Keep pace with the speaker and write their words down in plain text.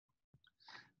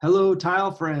Hello,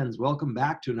 tile friends. Welcome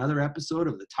back to another episode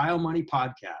of the Tile Money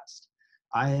Podcast.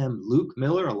 I am Luke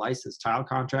Miller, a licensed tile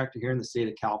contractor here in the state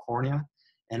of California,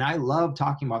 and I love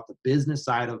talking about the business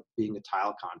side of being a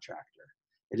tile contractor.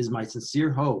 It is my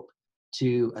sincere hope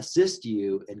to assist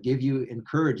you and give you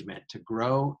encouragement to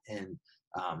grow and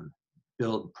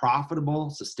build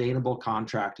profitable, sustainable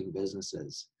contracting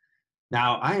businesses.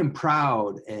 Now, I am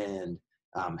proud and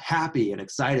happy and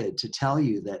excited to tell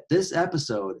you that this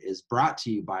episode is brought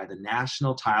to you by the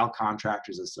National Tile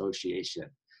Contractors Association,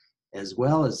 as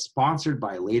well as sponsored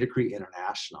by Laticrete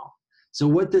International. So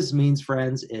what this means,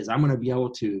 friends, is I'm going to be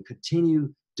able to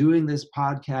continue doing this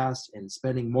podcast and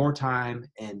spending more time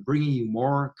and bringing you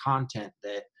more content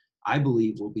that I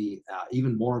believe will be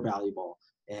even more valuable.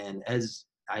 And as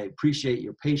I appreciate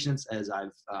your patience as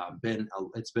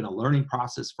it's been a learning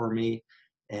process for me.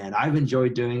 And I've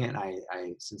enjoyed doing it.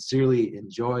 I sincerely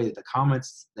enjoy the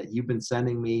comments that you've been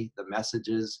sending me, the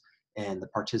messages, and the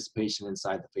participation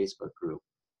inside the Facebook group.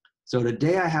 So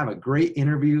today I have a great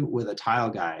interview with a tile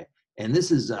guy. And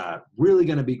this is really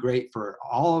going to be great for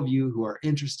all of you who are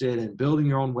interested in building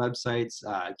your own websites,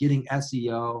 getting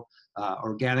SEO,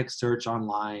 organic search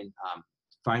online,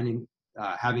 having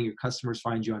your customers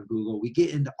find you on Google. We get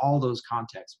into all those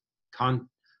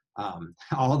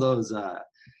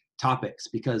topics,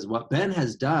 because what Ben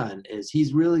has done is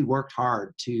he's really worked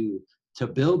hard to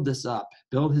build his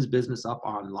business up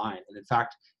online. And in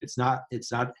fact, it's not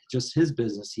just his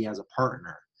business. He has a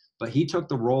partner, but he took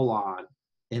the role on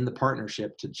in the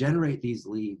partnership to generate these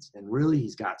leads. And really,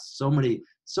 he's got so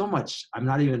much. I'm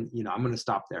going to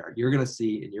stop there. You're going to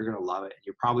see, and you're going to love it.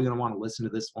 You're probably going to want to listen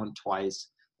to this one twice,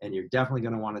 and you're definitely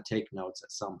going to want to take notes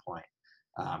at some point.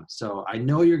 So I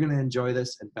know you're going to enjoy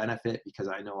this and benefit, because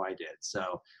I know I did.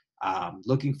 So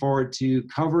looking forward to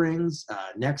coverings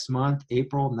next month,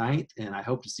 April 9th, and I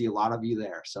hope to see a lot of you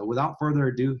there. So without further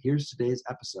ado, here's today's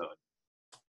episode.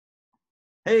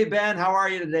 Hey, Ben, how are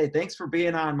you today? Thanks for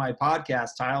being on my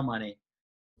podcast, Tile Money.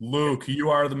 Luke, you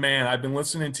are the man. I've been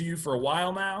listening to you for a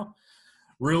while now.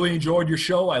 Really enjoyed your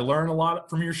show. I learned a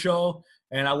lot from your show,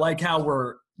 and I like how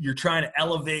you're trying to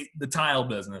elevate the tile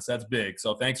business. That's big.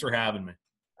 So thanks for having me.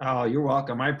 Oh, you're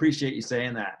welcome. I appreciate you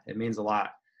saying that. It means a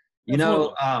lot.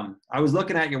 I was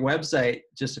looking at your website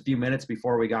just a few minutes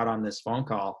before we got on this phone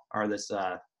call or this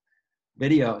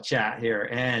video chat here.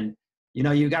 And,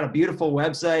 you got a beautiful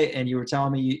website, and you were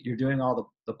telling me you're doing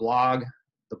all the blog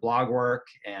work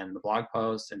and the blog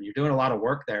posts, and you're doing a lot of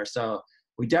work there. So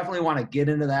we definitely want to get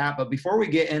into that. But before we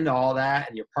get into all that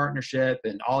and your partnership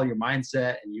and all your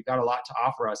mindset, and you've got a lot to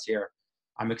offer us here,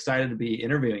 I'm excited to be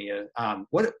interviewing you.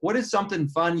 What is something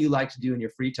fun you like to do in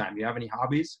your free time? Do you have any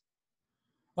hobbies?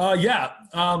 Yeah.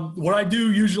 What I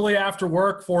do usually after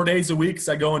work 4 days a week is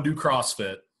I go and do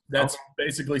CrossFit. That's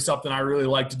basically something I really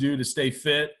like to do to stay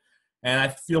fit. And I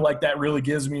feel like that really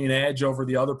gives me an edge over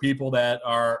the other people that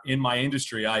are in my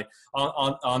industry. On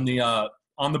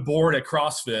the board at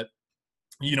CrossFit,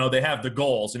 they have the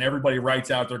goals, and everybody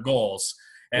writes out their goals.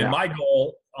 And my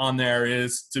goal on there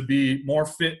is to be more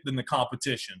fit than the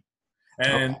competition.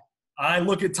 And I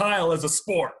look at tile as a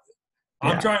sport.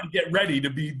 I'm trying to get ready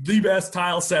to be the best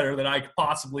tile setter that I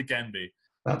possibly can be.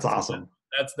 That's awesome.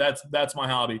 That's my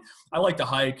hobby. I like to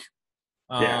hike,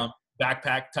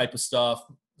 backpack type of stuff.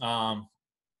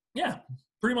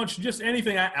 Pretty much just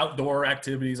anything outdoor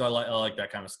activities. I like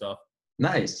that kind of stuff.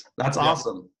 Nice. That's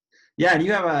awesome. Yeah, and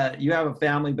you have a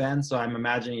family, Ben, so I'm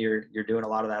imagining you're doing a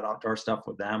lot of that outdoor stuff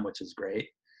with them, which is great.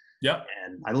 Yep.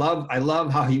 And I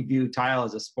love how you view tile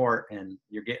as a sport, and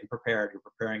you're getting prepared. You're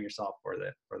preparing yourself for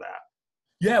that.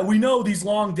 Yeah, we know these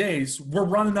long days, we're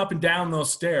running up and down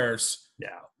those stairs.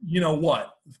 Yeah.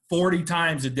 40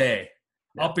 times a day,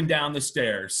 up and down the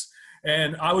stairs.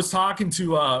 And I was talking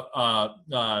to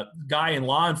a guy in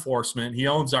law enforcement. He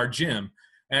owns our gym,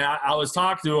 and I was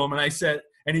talking to him, and I said,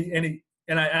 and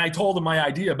I told him my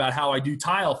idea about how I do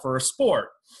tile for a sport.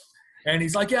 And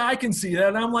he's like, yeah, I can see that.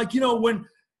 And I'm like, when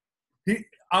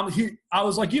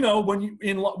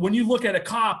you look at a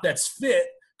cop that's fit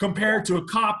compared to a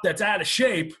cop that's out of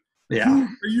shape, who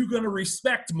are you going to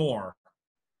respect more?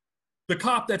 The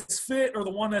cop that's fit or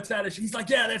the one that's out of shape? He's like,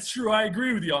 yeah, that's true. I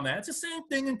agree with you on that. It's the same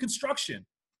thing in construction.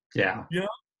 Yeah.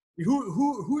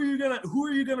 Who are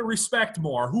you gonna respect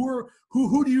more?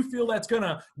 Who do you feel that's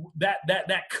gonna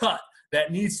that cut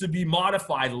that needs to be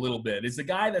modified a little bit? Is the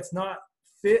guy that's not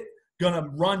fit gonna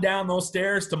run down those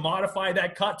stairs to modify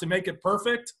that cut to make it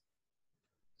perfect?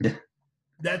 Yeah.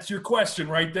 That's your question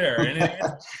right there, and it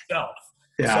answers itself.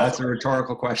 Yeah, that's a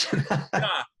rhetorical question.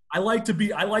 I like to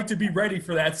be ready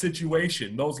for that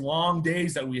situation. Those long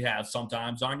days that we have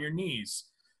sometimes on your knees.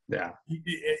 Yeah.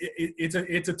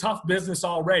 It's a tough business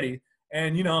already.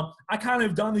 And, you know, I kind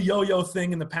of done the yo-yo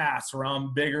thing in the past where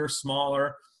I'm bigger,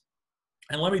 smaller.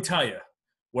 And let me tell you,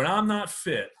 when I'm not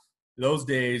fit, those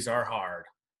days are hard.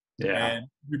 Yeah. And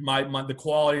the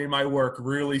quality of my work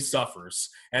really suffers.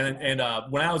 And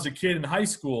when I was a kid in high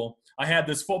school, I had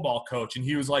this football coach, and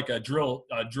he was like a drill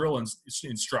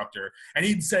instructor. And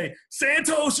he'd say,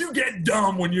 "Santos, you get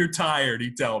dumb when you're tired,"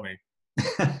 he'd tell me.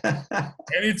 And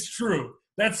it's true.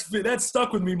 That's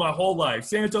stuck with me my whole life.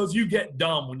 Santos, you get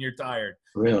dumb when you're tired.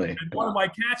 Really? And one of my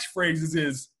catchphrases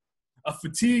is, "A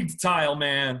fatigued tile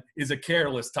man is a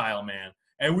careless tile man."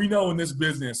 And we know in this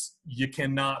business, you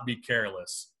cannot be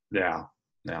careless. Yeah.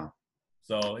 Yeah.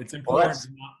 So it's important to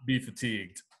not be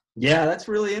fatigued. Yeah, that's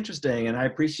really interesting, and I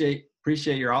appreciate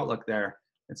your outlook there.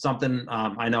 It's something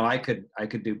I know I could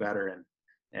do better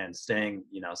and staying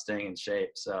in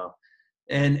shape. So,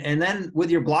 and then with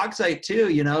your blog site too,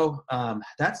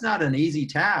 that's not an easy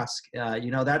task.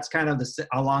 That's kind of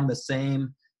along the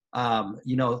same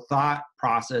thought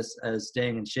process as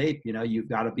staying in shape. You've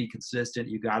got to be consistent.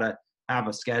 You've got to have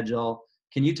a schedule.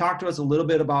 Can you talk to us a little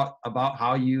bit about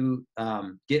how you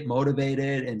get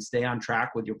motivated and stay on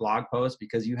track with your blog posts,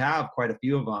 because you have quite a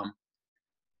few of them?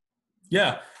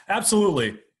 Yeah,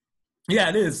 absolutely. Yeah,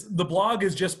 it is. The blog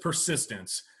is just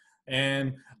persistence.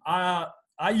 And I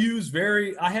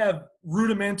have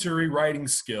rudimentary writing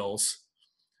skills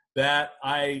that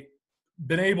I've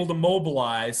been able to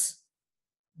mobilize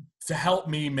to help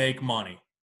me make money.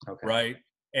 Okay. Right?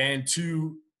 And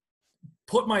to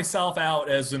put myself out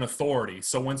as an authority.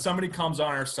 So when somebody comes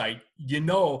on our site,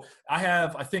 I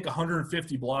have, I think,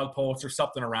 150 blog posts or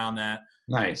something around that.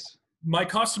 Nice. My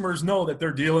customers know that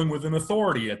they're dealing with an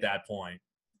authority at that point.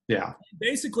 Yeah.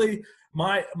 Basically,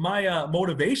 my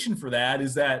motivation for that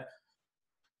is that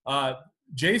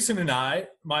Jason and I,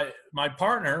 my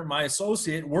partner, my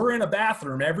associate, we're in a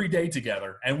bathroom every day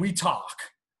together, and we talk.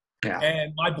 Yeah.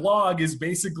 And my blog is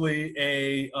basically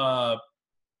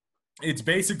it's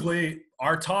basically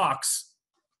our talks,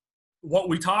 what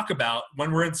we talk about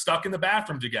when we're stuck in the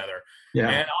bathroom together. Yeah.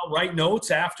 And I'll write notes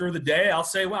after the day. I'll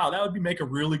say, wow, that would make a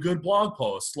really good blog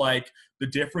post, like the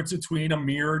difference between a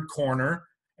mirrored corner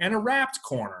and a wrapped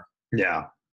corner. Yeah.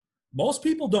 Most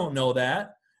people don't know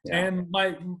that. Yeah. And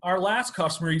our last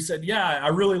customer, he said, yeah, I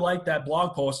really like that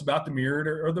blog post about the mirrored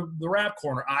or the wrapped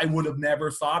corner. I would have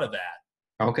never thought of that.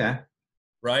 Okay.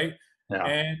 Right? Yeah.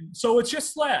 And so it's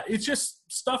just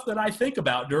stuff that I think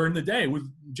about during the day, with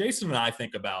Jason and I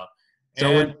think about.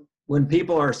 So when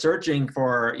people are searching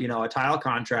for, a tile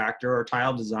contractor or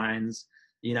tile designs,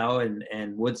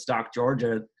 in Woodstock,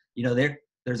 Georgia,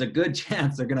 there's a good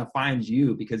chance they're going to find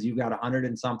you, because you've got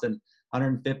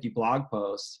 150 blog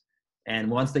posts. And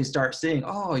once they start seeing,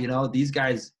 these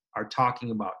guys are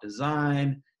talking about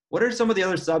design. What are some of the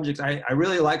other subjects? I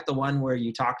really like the one where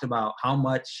you talked about how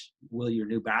much will your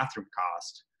new bathroom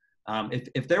cost.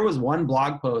 If there was one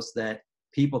blog post that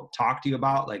people talk to you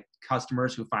about, like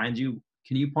customers who find you,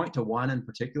 can you point to one in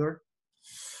particular?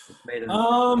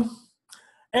 Most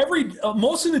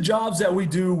of the jobs that we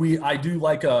do, I do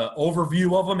like a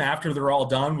overview of them after they're all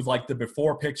done, with like the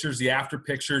before pictures, the after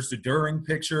pictures, the during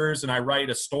pictures, and I write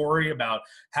a story about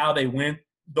how they went.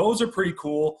 Those are pretty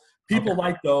cool. People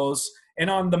like those. And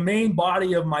on the main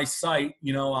body of my site,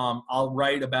 I'll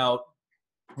write about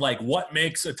like what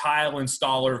makes a tile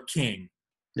installer king.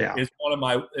 Yeah, is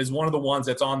one of the ones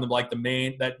that's on the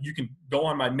main, that you can go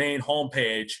on my main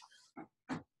homepage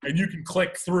and you can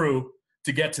click through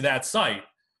to get to that site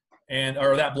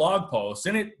or that blog post.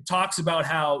 And it talks about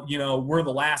how, we're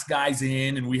the last guys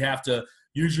in, and we have to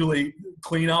usually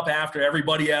clean up after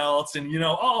everybody else. And,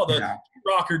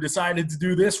 the rocker decided to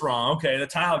do this wrong. Okay, the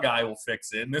tile guy will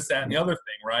fix it, and this, that, and the other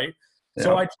thing, right? Yeah.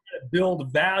 So I try to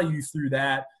build value through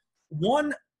that.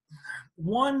 One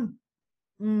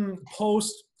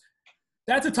post,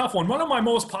 that's a tough one. One of my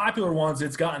most popular ones,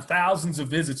 it's gotten thousands of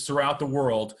visits throughout the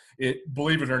world,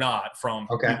 believe it or not, from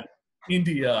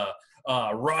India,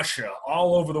 Russia,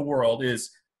 all over the world, is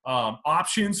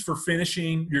options for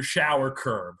finishing your shower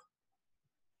curb.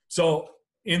 So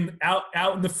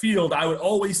out in the field, I would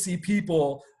always see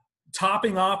people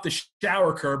topping off the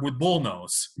shower curb with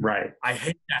bullnose. Right. I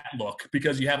hate that look,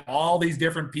 because you have all these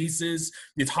different pieces.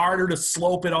 It's harder to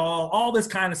slope it all this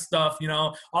kind of stuff,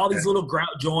 all these little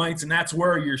grout joints, and that's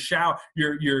where your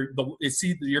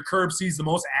curb sees the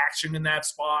most action in that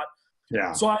spot.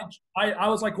 Yeah. So I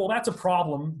was like, well, that's a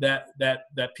problem that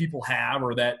people have,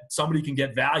 or that somebody can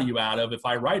get value out of if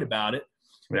I write about it.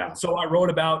 Yeah. So I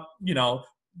wrote about,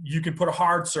 you can put a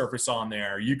hard surface on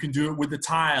there. You can do it with the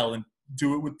tile and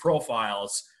do it with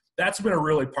profiles. That's been a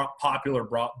really popular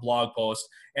blog post,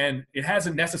 and it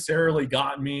hasn't necessarily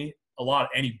gotten me a lot of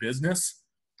any business.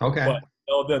 Okay. But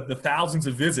the thousands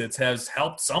of visits has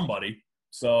helped somebody.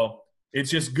 So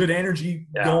it's just good energy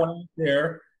going on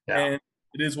there, and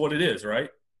it is what it is, right?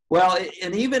 Well,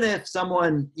 and even if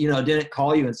someone, didn't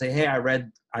call you and say, "Hey, I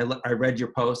read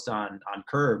your post on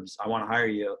curbs. I want to hire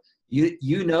you."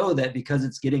 You know that because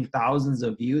it's getting thousands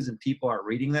of views and people are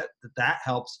reading that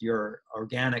helps your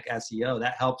organic SEO.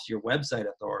 That helps your website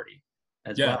authority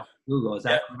as well. Google, is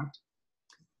that correct?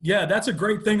 Yeah, that's a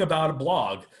great thing about a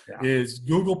blog is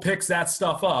Google picks that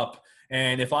stuff up.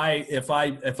 And if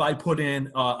I put in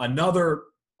another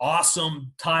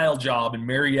awesome tile job in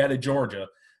Marietta, Georgia,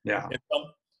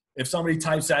 if somebody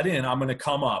types that in, I'm going to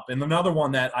come up. And another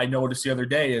one that I noticed the other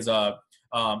day is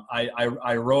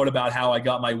I wrote about how I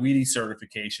got my Weedy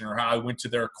certification or how I went to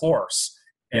their course.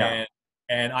 And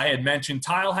I had mentioned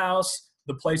Tile House,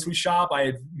 the place we shop. I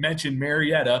had mentioned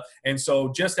Marietta. And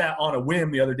so just on a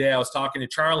whim the other day, I was talking to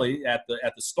Charlie at the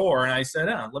store, and I said,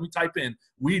 let me type in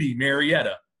Weedy,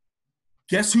 Marietta.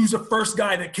 Guess who's the first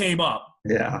guy that came up?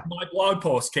 Yeah. My blog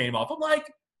post came up. I'm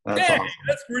like, that's dang, awesome.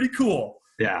 That's pretty cool.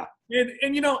 Yeah. And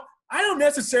I don't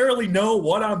necessarily know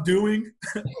what I'm doing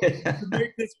to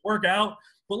make this work out,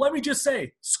 but let me just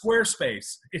say,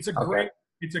 Squarespace. It's a great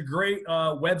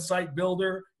website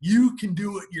builder. You can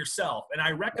do it yourself, and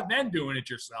I recommend doing it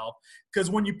yourself because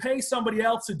when you pay somebody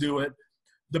else to do it,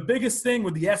 the biggest thing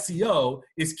with the SEO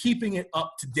is keeping it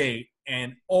up to date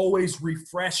and always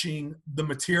refreshing the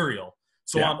material.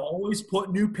 So I'm always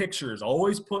putting new pictures,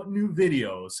 always putting new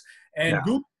videos, and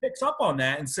Google picks up on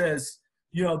that and says,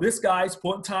 this guy's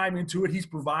putting time into it. He's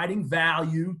providing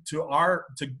value to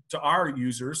our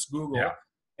users, Google,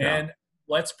 and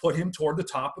let's put him toward the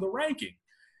top of the ranking.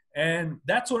 And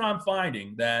that's what I'm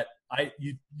finding, that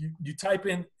you type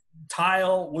in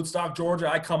tile, Woodstock, Georgia,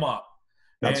 I come up.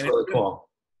 That's really cool.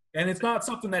 And it's not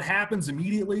something that happens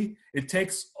immediately. It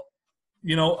takes,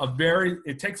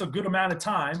 it takes a good amount of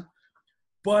time.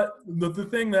 But the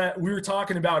thing that we were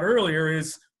talking about earlier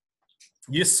is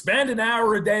you spend an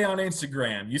hour a day on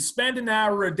Instagram. You spend an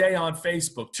hour a day on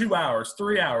Facebook, 2 hours,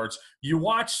 3 hours. You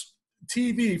watch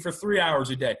TV for 3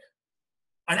 hours a day,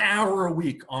 an hour a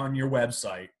week on your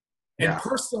website, and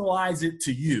personalize it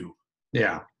to you.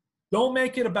 Yeah. Don't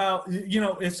make it about,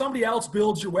 if somebody else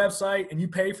builds your website and you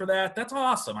pay for that, that's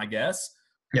awesome, I guess.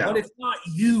 Yeah. But it's not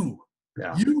you.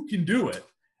 Yeah. You can do it.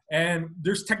 And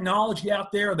there's technology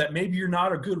out there that maybe you're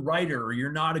not a good writer or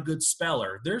you're not a good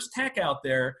speller. There's tech out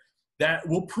there that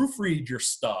will proofread your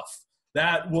stuff,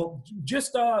 that will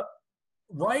just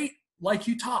write like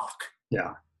you talk.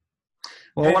 Yeah.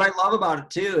 Well, what I love about it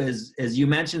too is you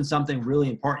mentioned something really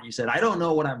important. You said, I don't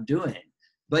know what I'm doing,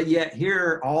 but yet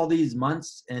here all these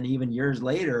months and even years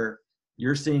later,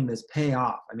 you're seeing this pay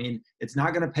off. I mean, it's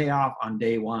not going to pay off on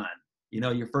day one.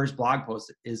 Your first blog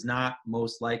post is not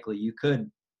most likely, you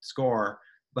could score,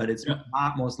 but it's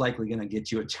not most likely going to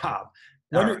get you a job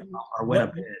or win a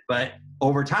bid. But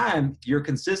over time, your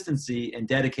consistency and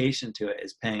dedication to it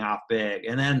is paying off big.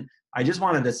 And then I just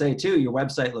wanted to say too, your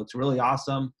website looks really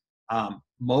awesome.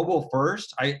 Mobile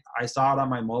first, I saw it on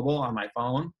my mobile, on my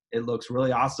phone. It looks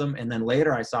really awesome. And then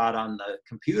later I saw it on the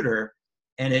computer,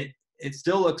 and it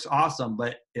still looks awesome,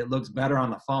 but it looks better on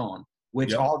the phone,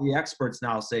 which all the experts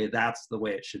now say that's the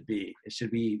way it should be. It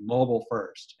should be mobile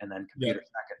first and then computer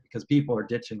second, because people are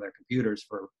ditching their computers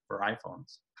for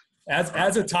iPhones.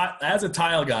 As a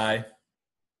tile guy,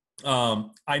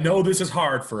 I know this is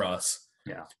hard for us.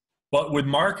 Yeah. But with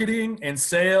marketing and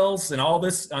sales and all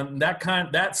this on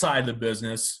that side of the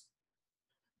business,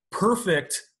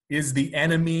 perfect is the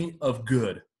enemy of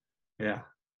good. Yeah.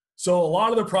 So a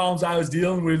lot of the problems I was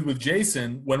dealing with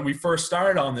Jason when we first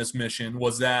started on this mission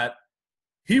was that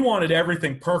he wanted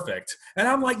everything perfect. And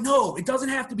I'm like, no, it doesn't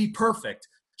have to be perfect.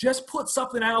 Just put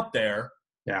something out there.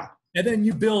 Yeah. And then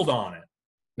you build on it.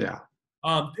 Yeah.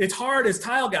 It's hard as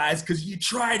tile guys because you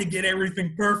try to get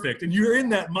everything perfect, and you're in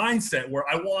that mindset where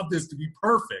I want this to be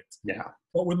perfect. Yeah.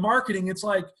 But with marketing, it's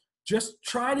like just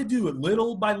try to do it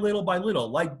little by little by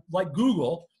little. Like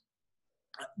Google,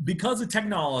 because of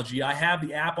technology, I have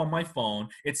the app on my phone.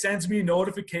 It sends me a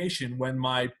notification when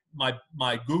my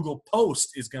Google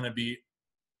post is going to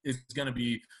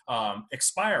be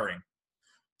expiring.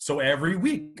 So every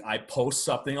week I post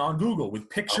something on Google with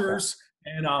pictures. Okay.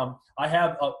 And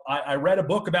I read a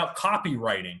book about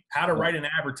copywriting, how to write an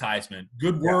advertisement,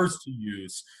 good words to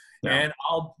use. Yeah. And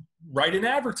I'll write an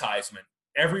advertisement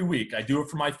every week. I do it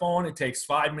for my phone. It takes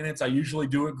 5 minutes. I usually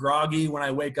do it groggy when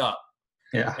I wake up.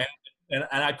 Yeah. And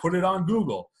I put it on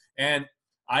Google. And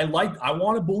I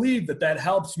want to believe that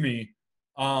helps me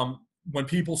when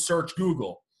people search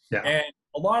Google. Yeah. And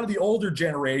a lot of the older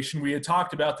generation, we had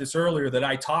talked about this earlier that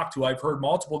I talked to, I've heard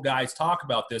multiple guys talk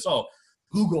about this. Oh,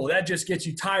 Google, that just gets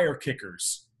you tire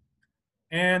kickers.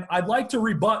 And I'd like to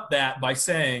rebut that by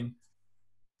saying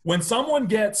when someone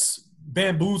gets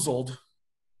bamboozled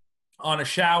on a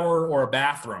shower or a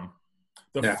bathroom,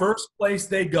 the first place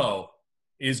they go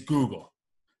is Google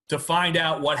to find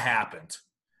out what happened.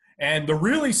 And the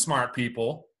really smart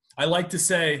people, I like to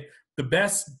say the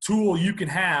best tool you can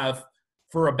have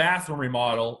for a bathroom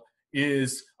remodel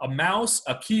is a mouse,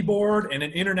 a keyboard, and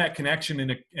an internet connection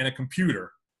and a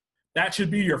computer. That should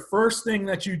be your first thing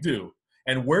that you do.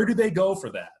 And where do they go for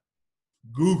that?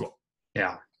 Google.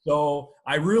 Yeah. So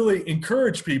I really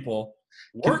encourage people,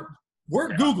 work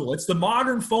Google. It's the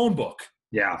modern phone book.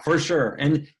 Yeah, for sure.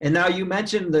 And now you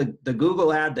mentioned the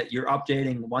Google ad that you're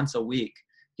updating once a week.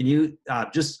 Can you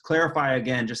just clarify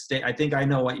again, I think I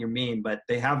know what you mean, but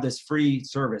they have this free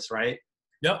service, right?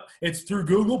 Yep. It's through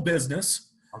Google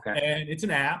Business. Okay. And it's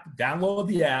an app. Download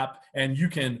the app, and you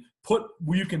can put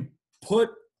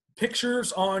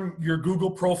pictures on your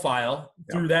Google profile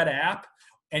through that app,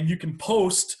 and you can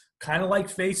post kind of like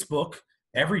Facebook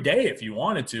every day if you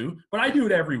wanted to, but I do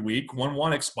it every week. When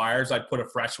one expires, I put a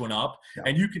fresh one up,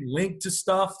 and you can link to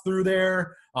stuff through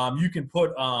there. You can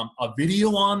put a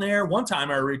video on there. One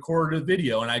time I recorded a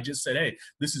video and I just said, hey,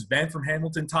 this is Ben from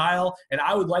Hamilton Tile, and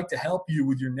I would like to help you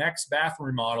with your next bathroom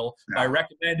remodel by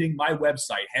recommending my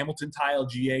website,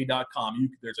 hamiltontilega.com.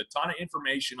 There's a ton of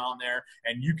information on there,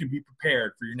 and you can be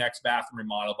prepared for your next bathroom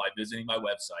remodel by visiting my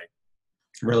website.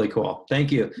 Really cool. Thank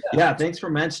you. Yeah. Thanks for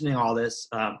mentioning all this.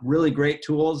 Really great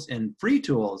tools and free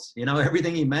tools.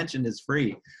 Everything you mentioned is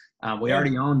free. We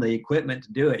already own the equipment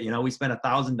to do it. We spent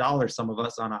 $1,000, some of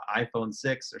us, on an iPhone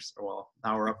 6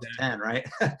 now we're up to 10, right?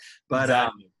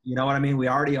 But you know what I mean? We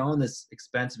already own this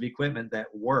expensive equipment that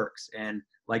works. And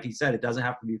like you said, it doesn't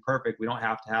have to be perfect. We don't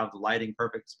have to have the lighting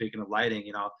perfect. Speaking of lighting,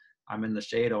 I'm in the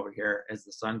shade over here as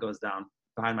the sun goes down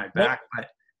behind my back, but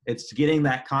it's getting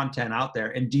that content out there.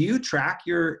 And do you track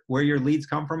where your leads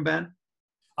come from, Ben?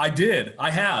 I did. I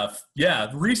have.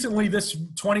 Yeah. Recently, this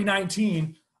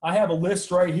 2019, I have a list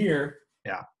right here.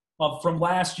 Yeah. From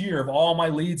last year of all my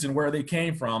leads and where they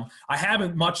came from. I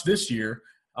haven't much this year,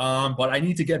 but I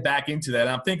need to get back into that.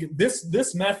 I'm thinking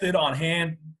this method on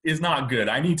hand is not good.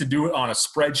 I need to do it on a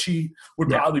spreadsheet would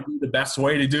probably be the best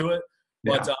way to do it.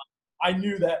 But I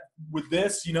knew that with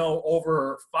this,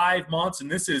 over 5 months,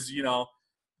 and this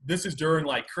is during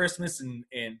like Christmas and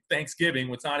Thanksgiving,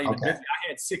 what's not even busy. I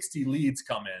had 60 leads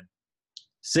come in.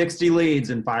 60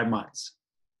 leads in 5 months.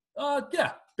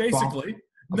 Yeah, basically.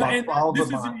 About 12 this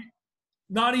a month. is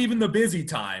not even the busy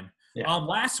time. Yeah.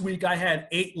 Last week I had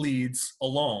 8 leads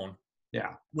alone.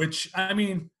 Yeah. Which, I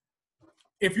mean,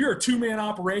 if you're a 2-man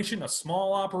operation, a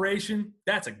small operation,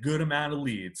 that's a good amount of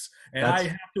leads. And I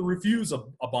have to refuse a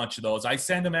bunch of those. I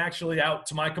send them actually out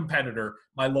to my competitor,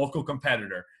 my local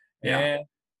competitor. Yeah. And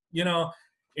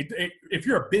if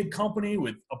you're a big company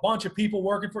with a bunch of people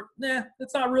working for,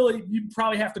 it's not really, you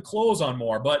probably have to close on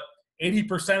more, but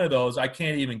 80% of those I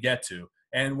can't even get to.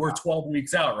 And we're 12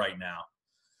 weeks out right now.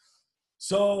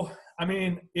 So, I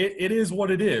mean, it is what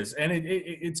it is, and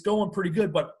it's going pretty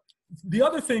good. But the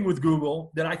other thing with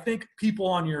Google that I think people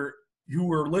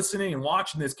who are listening and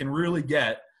watching this can really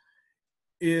get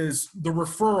is the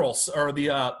referrals or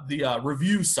the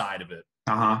review side of it.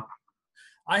 Uh-huh.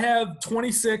 I have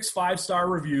 26 5-star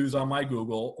reviews on my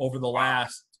Google over the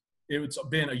last, it's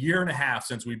been a year and a half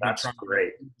since we've been trying. That's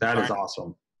great. That is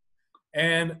awesome.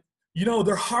 And,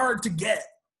 they're hard to get.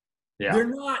 Yeah.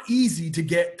 They're not easy to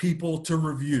get people to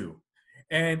review.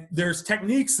 And there's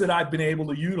techniques that I've been able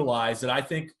to utilize that I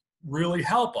think really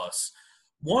help us.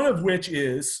 One of which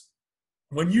is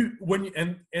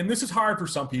and this is hard for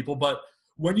some people, but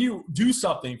when you do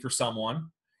something for someone,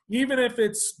 even if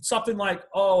it's something like,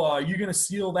 you're going to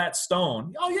seal that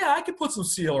stone. Oh, yeah, I could put some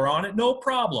sealer on it. No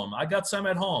problem. I got some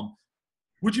at home.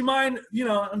 Would you mind,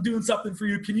 I'm doing something for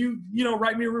you. Can you,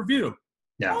 write me a review?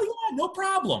 Yeah. Oh, yeah, no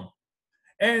problem.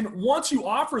 And once you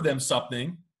offer them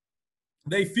something,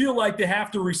 they feel like they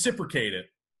have to reciprocate it,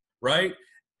 right?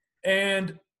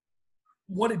 And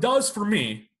what it does for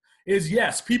me is,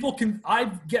 yes,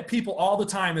 I get people all the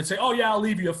time that say, oh, yeah, I'll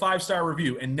leave you a 5-star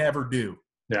review, and never do.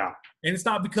 Yeah. And it's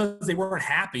not because they weren't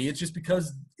happy. It's just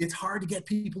because it's hard to get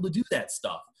people to do that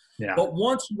stuff. Yeah. But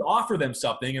once you offer them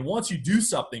something and once you do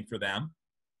something for them,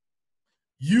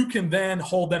 you can then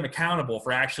hold them accountable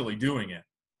for actually doing it.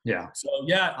 Yeah. So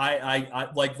yeah, I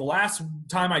like the last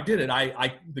time I did it,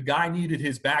 the guy needed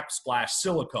his backsplash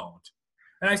siliconed.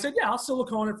 And I said, yeah, I'll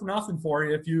silicone it for nothing for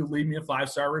you if you leave me a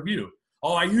 5-star review.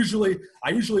 Oh, I usually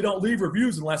don't leave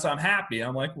reviews unless I'm happy.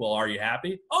 I'm like, well, are you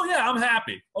happy? Oh yeah, I'm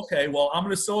happy. Okay, well, I'm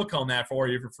going to silicone that for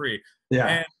you for free.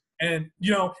 Yeah. And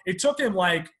you know, it took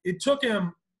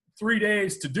him 3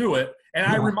 days to do it, and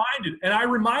I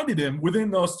reminded him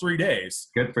within those 3 days.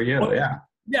 Good for you. But, yeah.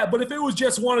 yeah, but if it was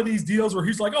just one of these deals where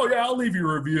he's like, oh yeah, I'll leave you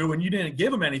a review, and you didn't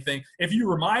give him anything, if you're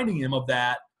reminding him of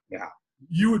that, Yeah.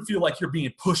 you would feel like you're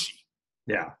being pushy.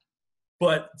 Yeah.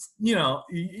 But you know,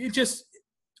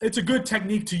 it's a good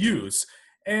technique to use.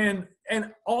 And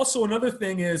also another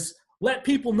thing is, let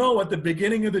people know at the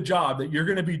beginning of the job that you're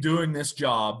going to be doing this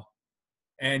job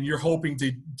and you're hoping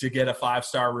to get a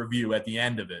 5-star review at the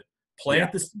end of it.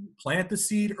 Plant the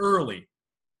seed early.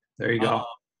 There you go.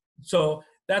 So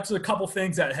that's a couple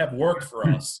things that have worked for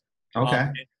us. Okay.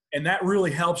 And that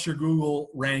really helps your Google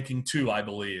ranking too, I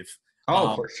believe.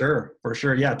 Oh, for sure. For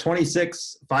sure. Yeah.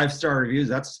 26 5-star reviews.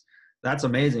 That's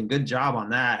amazing. Good job on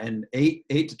that. And 8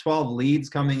 to 12 leads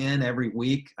coming in every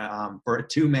week for a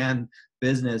 2-man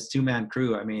business, 2-man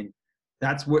crew. I mean,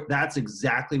 that's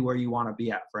exactly where you want to be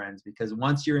at, friends, because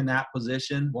once you're in that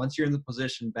position, once you're in the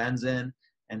position Ben's in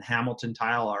and Hamilton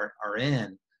Tile are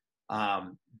in,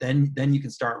 then you can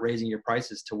start raising your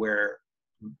prices to where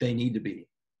they need to be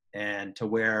and to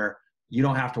where you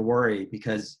don't have to worry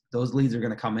because those leads are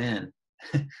going to come in.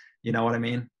 You know what I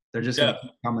mean? They're just going to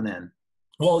keep coming in.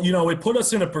 Well, you know, it put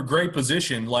us in a great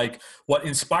position. Like, what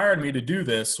inspired me to do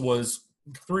this was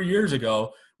 3 years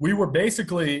ago, we were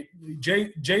basically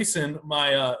Jason,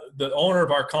 the owner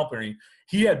of our company,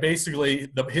 he had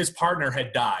basically his partner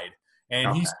had died,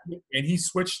 and he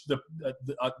switched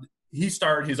he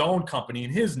started his own company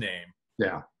in his name.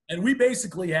 Yeah. And we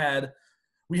basically had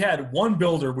one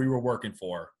builder we were working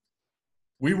for.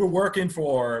 We were working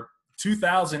for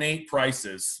 2008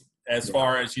 prices as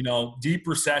far as, you know, deep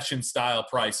recession style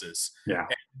prices. Yeah.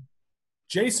 And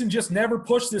Jason just never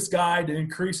pushed this guy to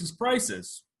increase his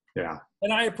prices. Yeah.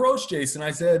 And I approached Jason.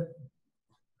 I said,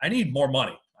 I need more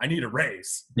money. I need a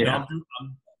raise. Yeah.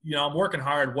 I'm working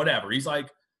hard, whatever. He's like,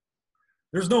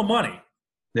 there's no money.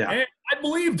 Yeah. And I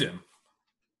believed him.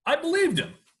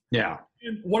 Yeah.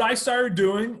 And what I started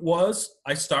doing was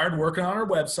I started working on our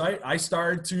website. I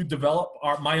started to develop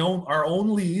our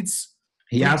own leads.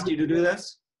 He asked you to do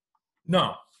this?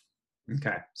 No.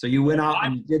 Okay. So you went out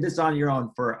and did this on your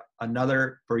own for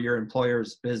your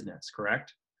employer's business,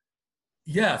 correct?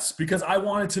 Yes, because I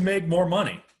wanted to make more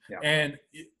money. Yeah. And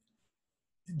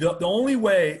the only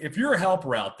way, if you're a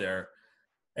helper out there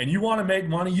and you want to make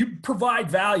money, you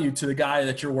provide value to the guy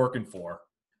that you're working for.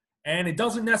 And it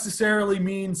doesn't necessarily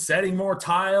mean setting more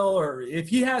tile, or if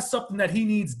he has something that he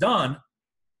needs done,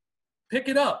 pick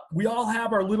it up. We all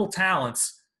have our little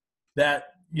talents that,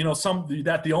 you know,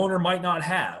 that the owner might not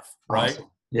have, right? Awesome.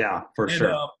 Yeah, for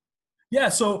sure.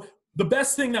 So the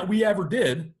best thing that we ever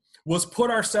did was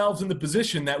put ourselves in the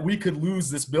position that we could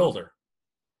lose this builder.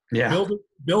 Yeah.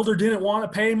 Builder didn't want to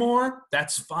pay more.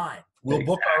 That's fine. We'll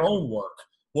book our own work.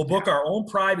 We'll book our own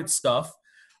private stuff.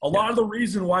 A lot of the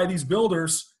reason why these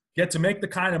builders get to make the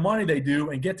kind of money they do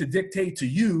and get to dictate to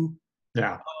you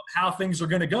how things are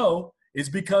going to go is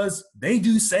because they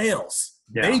do sales.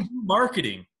 Yeah. They do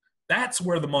marketing. That's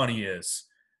where the money is.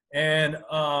 And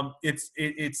it's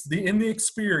in the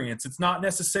experience. It's not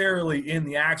necessarily in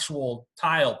the actual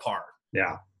tile part.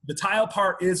 Yeah. The tile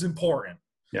part is important.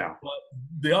 Yeah. But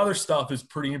the other stuff is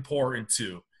pretty important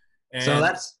too. And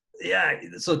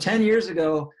so 10 years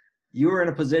ago, you were in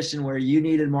a position where you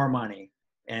needed more money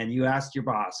and you asked your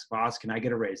boss, can I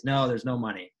get a raise? No, there's no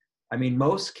money. I mean,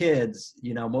 most kids,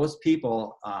 you know, most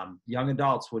people, young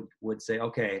adults would say,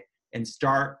 okay, and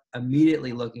start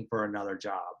immediately looking for another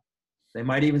job. They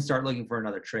might even start looking for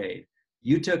another trade.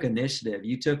 You took initiative.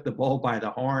 You took the bull by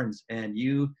the horns and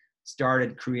you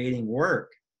started creating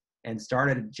work and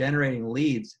started generating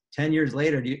leads. 10 years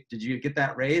later, did you get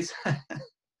that raise?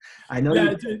 I know.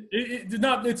 Yeah, it's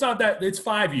not that it's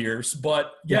 5 years,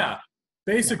 but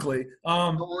basically.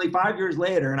 Only 5 years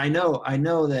later. And I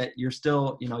know that you're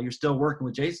still working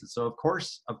with Jason. So of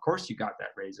course you got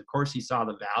that raise. Of course he saw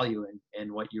the value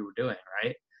in what you were doing,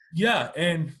 right? Yeah.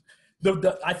 And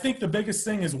I think the biggest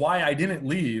thing is why I didn't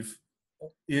leave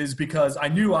is because I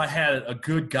knew I had a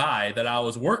good guy that I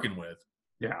was working with.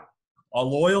 Yeah. A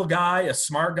loyal guy, a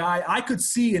smart guy. I could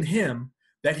see in him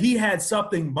that he had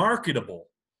something marketable.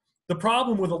 The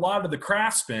problem with a lot of the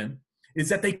craftsmen is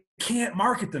that they can't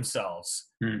market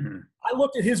themselves. Mm-hmm. I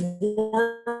looked at his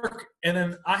work, and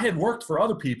then I had worked for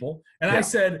other people, and I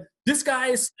said, this guy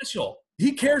is special.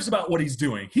 He cares about what he's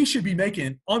doing. He should be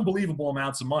making unbelievable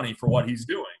amounts of money for what he's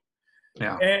doing.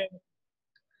 Yeah. And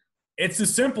it's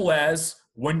as simple as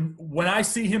when I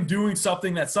see him doing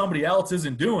something that somebody else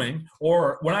isn't doing,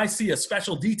 or when I see a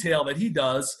special detail that he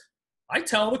does, I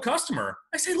tell the customer,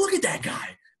 I say, look at that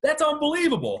guy. That's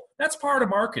unbelievable. That's part of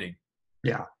marketing.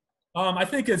 Yeah. I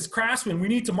think as craftsmen, we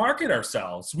need to market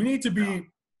ourselves. We need to be,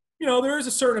 there is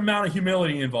a certain amount of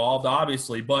humility involved,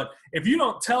 obviously, but if you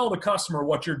don't tell the customer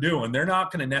what you're doing, they're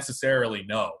not going to necessarily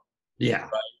know. Yeah.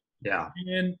 Right? Yeah.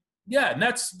 And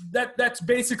that's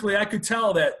basically, I could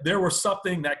tell that there was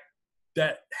something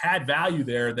that had value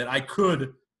there that I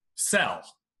could sell.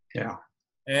 Yeah.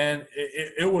 And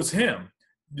it was him,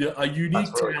 a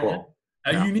unique really talent. Cool.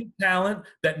 Unique talent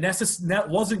that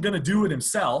wasn't going to do it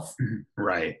himself,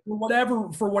 right?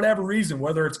 For whatever reason,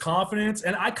 whether it's confidence,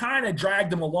 and I kind of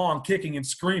dragged him along, kicking and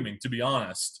screaming, to be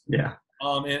honest. Yeah.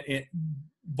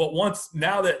 But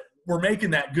now that we're making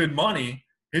that good money,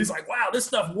 he's like, "Wow, this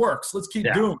stuff works. Let's keep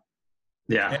doing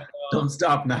it." Yeah. And, don't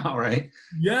stop now, right?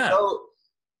 Yeah.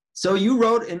 So you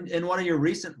wrote in one of your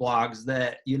recent blogs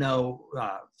that,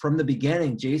 from the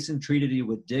beginning, Jason treated you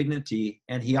with dignity,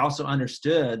 and he also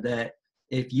understood that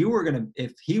if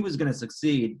he was going to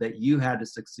succeed, that you had to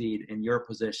succeed in your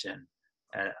position.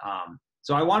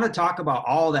 So I want to talk about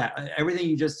all that, everything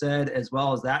you just said, as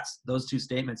well as those two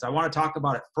statements. I want to talk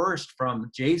about it first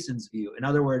from Jason's view. In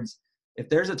other words, if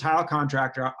there's a tile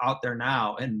contractor out there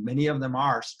now, and many of them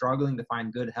are struggling to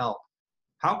find good help,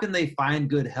 how can they find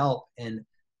good help and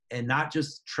not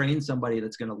just train somebody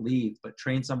that's going to leave, but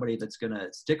train somebody that's going to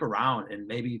stick around and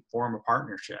maybe form a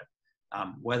partnership,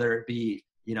 whether it be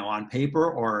on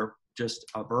paper or just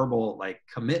a verbal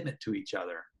commitment to each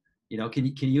other.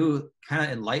 Can you kind of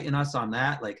enlighten us on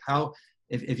that? Like how,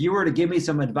 if you were to give me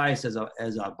some advice as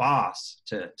a boss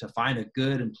to find a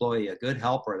good employee, a good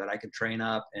helper that I could train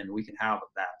up and we can have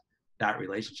that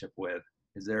relationship with,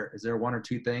 is there one or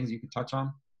two things you could touch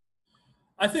on?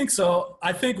 I think so.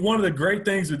 I think one of the great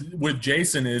things with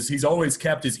Jason is he's always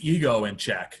kept his ego in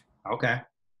check. Okay.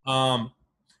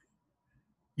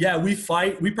 Yeah, we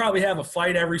fight. We probably have a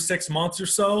fight every 6 months or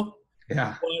so.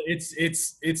 Yeah. But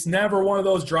it's never one of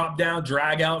those drop down,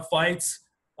 drag out fights.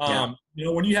 When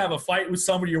you have a fight with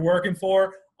somebody you're working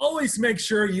for, always make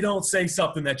sure you don't say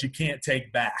something that you can't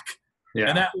take back. Yeah.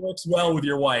 And that works well with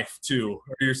your wife too,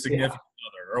 or your significant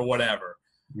other, or whatever.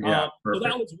 Yeah. So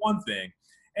that was one thing.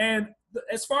 And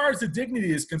as far as the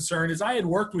dignity is concerned, is I had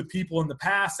worked with people in the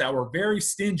past that were very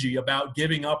stingy about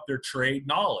giving up their trade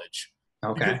knowledge.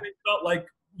 Okay. Because they felt like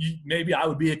maybe I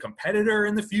would be a competitor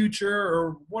in the future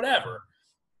or whatever.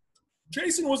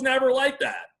 Jason was never like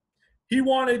that. He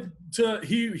wanted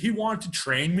to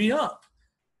train me up.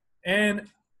 And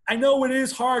I know it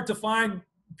is hard to find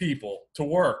people to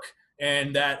work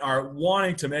and that are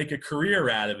wanting to make a career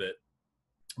out of it.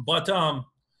 But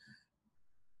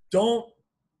don't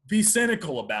be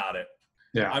cynical about it.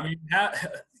 Yeah. I mean,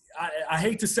 I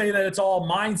hate to say that it's all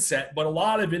mindset, but a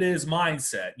lot of it is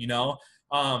mindset,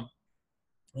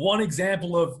 One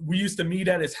example of, we used to meet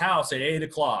at his house at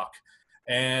 8:00,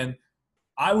 and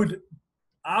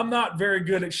I'm not very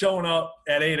good at showing up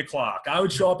at 8:00. I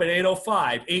would show up at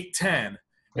 8:05, 8:10.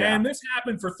 Yeah. And this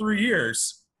happened for 3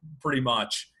 years pretty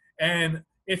much. And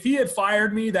if he had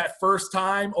fired me that first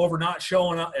time over not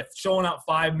showing up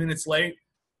 5 minutes late,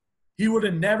 he would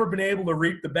have never been able to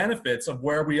reap the benefits of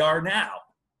where we are now.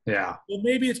 Yeah. Well,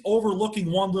 maybe it's overlooking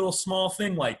one little small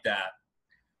thing like that.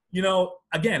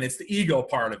 Again, it's the ego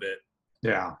part of it.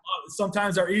 Yeah.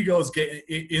 Sometimes our egos get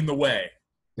in the way.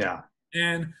 Yeah.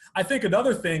 And I think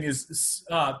another thing is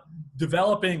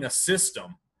developing a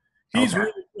system. He's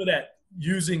really good at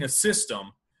using a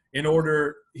system in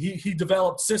order – he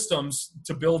developed systems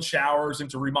to build showers and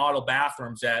to remodel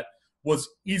bathrooms that was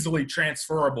easily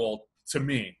transferable to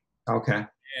me. Okay.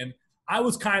 And I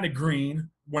was kind of green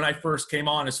when I first came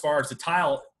on as far as the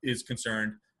tile is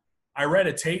concerned. I read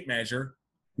a tape measure.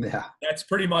 Yeah. That's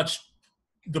pretty much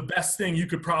the best thing you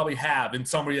could probably have in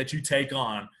somebody that you take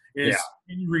on is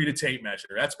you read a tape measure.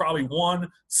 That's probably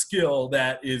one skill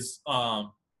that is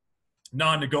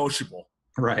non-negotiable.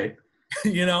 Right.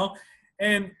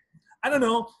 And I don't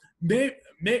know,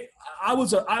 I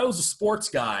was a sports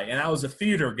guy and I was a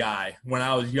theater guy when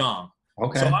I was young.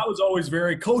 Okay. So I was always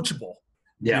very coachable.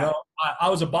 Yeah. I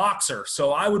was a boxer,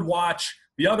 so I would watch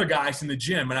the other guys in the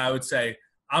gym and I would say,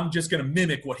 I'm just going to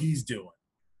mimic what he's doing.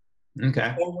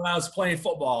 Okay. Or when I was playing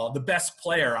football, the best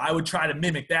player, I would try to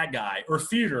mimic that guy. Or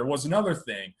theater was another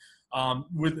thing.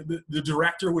 With the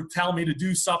director would tell me to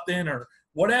do something or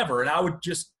whatever, and I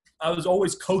was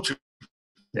always coachable.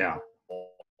 Yeah.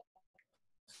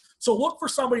 So look for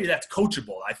somebody that's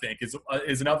coachable, I think,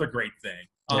 is another great thing.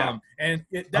 Yeah. And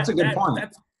that's a good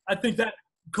point. I think that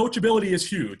coachability is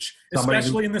huge,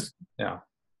 especially in this. Yeah.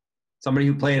 Somebody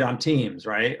who played on teams,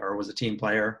 right? Or was a team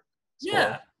player?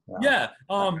 Yeah. Sport. Yeah.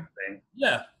 Kind of thing.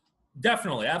 Yeah,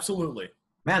 definitely. Absolutely.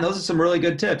 Man, those are some really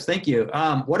good tips. Thank you.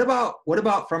 What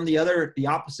about from the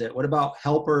opposite? What about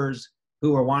helpers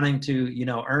who are wanting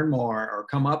to, earn more or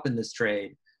come up in this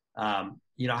trade?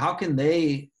 How can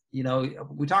they,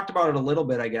 we talked about it a little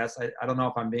bit, I guess. I don't know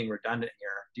if I'm being redundant here.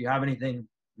 Do you have anything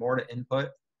more to input?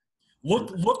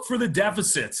 Look for the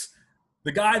deficits.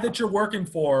 The guy that you're working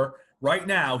for right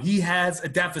now, he has a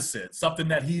deficit, something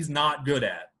that he's not good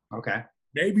at. Okay.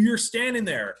 Maybe you're standing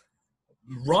there.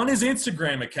 Run his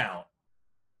Instagram account.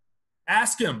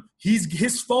 Ask him.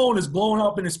 His phone is blowing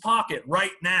up in his pocket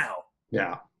right now.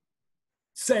 Yeah.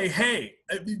 Say, hey,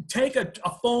 take a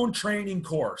phone training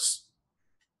course.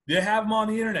 They have them on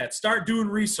the internet. Start doing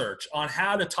research on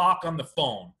how to talk on the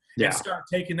phone. Yeah. And start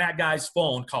taking that guy's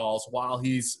phone calls while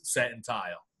he's setting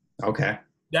tile. Okay.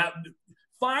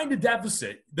 Find a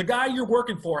deficit. The guy you're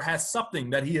working for has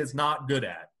something that he is not good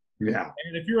at. Yeah.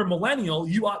 And if you're a millennial,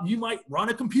 you might run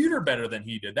a computer better than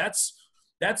he did. That's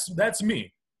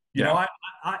me. You know,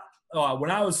 I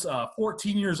when I was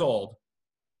 14 years old,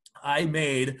 I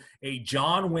made a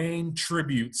John Wayne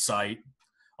tribute site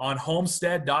on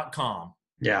homestead.com.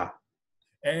 Yeah.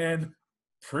 And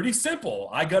pretty simple.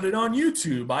 I got it on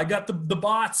YouTube. I got the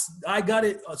bots. I got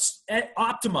it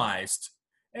optimized.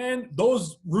 And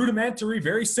those rudimentary,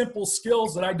 very simple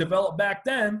skills that I developed back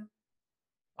then,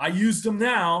 I used them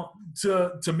now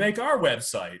to make our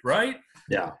website, right?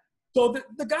 Yeah. So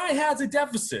the guy has a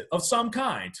deficit of some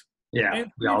kind. Yeah,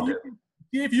 and we all do.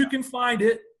 See if you can find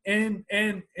it and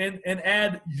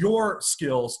add your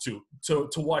skills to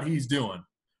what he's doing,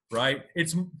 right?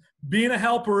 It's being a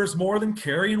helper is more than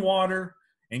carrying water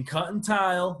and cutting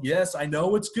tile. Yes, I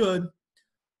know it's good,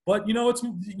 but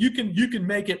you can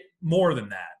make it more than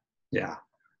that. Yeah.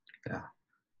 Yeah.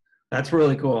 That's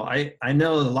really cool. I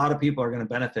know a lot of people are going to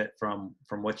benefit from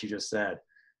what you just said.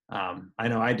 I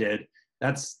know I did.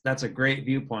 That's a great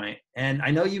viewpoint. And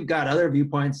I know you've got other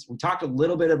viewpoints. We talked a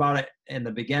little bit about it in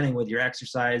the beginning with your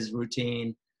exercise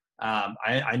routine.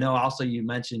 I know also you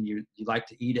mentioned you like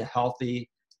to eat healthy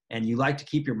and you like to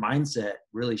keep your mindset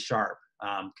really sharp.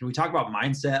 Can we talk about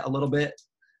mindset a little bit?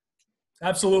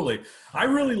 Absolutely. I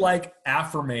really like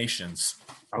affirmations.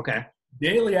 Okay.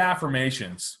 Daily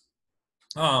affirmations.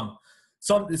 I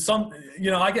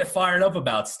get fired up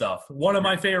about stuff. One of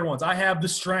my favorite ones, I have the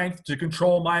strength to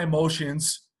control my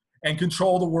emotions and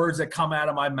control the words that come out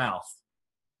of my mouth.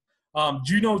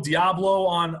 Do you know Diablo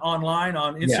online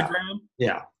on Instagram?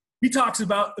 Yeah. He talks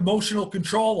about emotional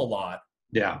control a lot.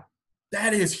 Yeah.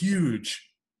 That is huge.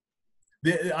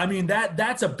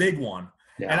 That's a big one.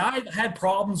 Yeah. And I've had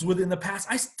problems with it in the past.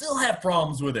 I still have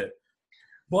problems with it.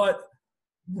 But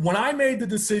when I made the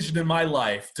decision in my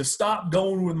life to stop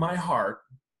going with my heart,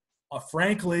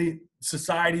 frankly,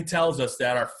 society tells us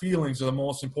that our feelings are the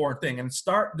most important thing, and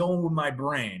start going with my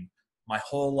brain, my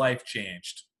whole life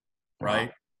changed,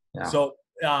 right? Yeah. So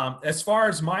as far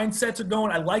as mindsets are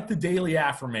going, I like the daily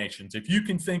affirmations. If you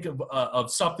can think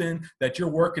of something that you're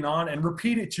working on and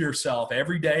repeat it to yourself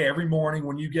every day, every morning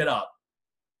when you get up.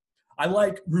 I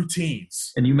like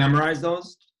routines. And you memorize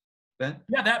those? Ben?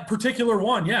 Yeah, that particular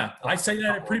one, yeah. I say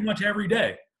that pretty much every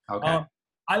day. Okay.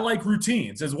 I like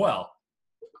routines as well.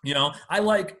 I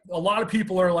like – a lot of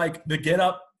people are like they get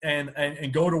up and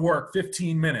go to work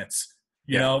 15 minutes,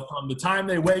 from the time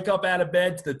they wake up out of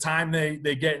bed to the time they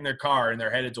get in their car and they're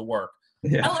headed to work.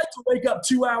 Yeah. I like to wake up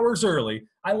 2 hours early.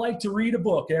 I like to read a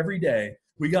book every day.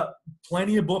 We got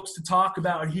plenty of books to talk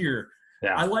about here.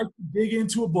 Yeah. I like to dig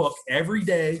into a book every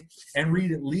day and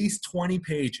read at least 20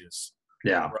 pages.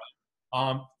 Yeah.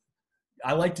 Right?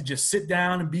 I like to just sit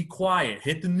down and be quiet,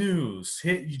 hit the news,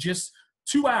 just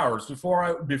 2 hours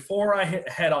before I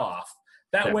head off.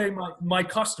 That way my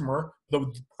customer,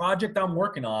 the project I'm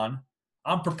working on,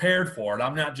 I'm prepared for it.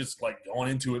 I'm not just like going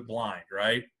into it blind,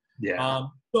 right? Yeah.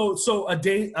 So a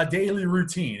daily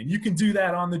routine, and you can do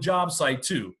that on the job site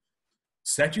too.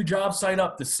 Set your job site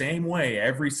up the same way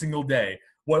every single day.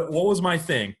 What was my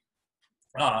thing?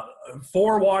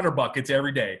 4 water buckets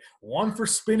every day. One for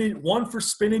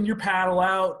spinning your paddle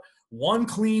out, one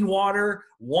clean water,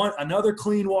 another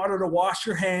clean water to wash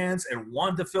your hands, and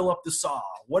one to fill up the saw.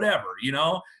 Whatever,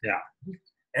 Yeah.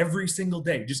 Every single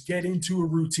day. Just get into a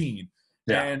routine.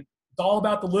 Yeah. And it's all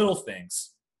about the little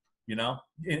things,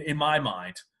 in my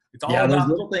mind. It's all about those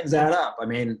little things add up. I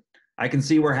mean, I can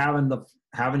see where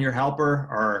having your helper,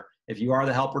 or if you are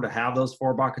the helper, to have those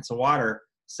 4 buckets of water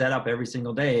set up every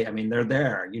single day. I mean, they're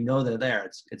there. They're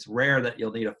there. It's rare that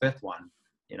you'll need a 5th one,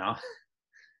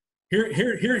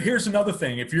 Here's another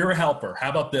thing. If you're a helper, how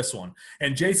about this one?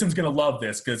 And Jason's going to love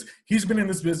this because he's been in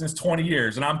this business 20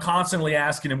 years, and I'm constantly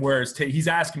asking him where his tape. He's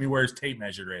asking me where his tape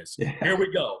measure is. Yeah. Here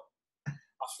we go. A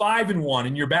 5-in-1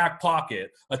 in your back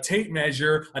pocket, a tape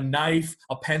measure, a knife,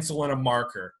 a pencil, and a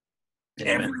marker. Yeah.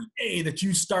 Every day that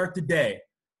you start the day,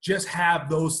 just have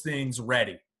those things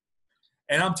ready.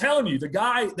 And I'm telling you, the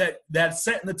guy that's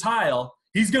setting the tile,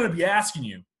 he's going to be asking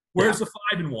you, where's the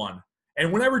 5-in-1?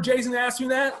 And whenever Jason asks me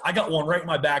that, I got one right in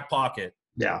my back pocket.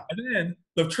 Yeah. And then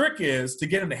the trick is to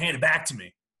get him to hand it back to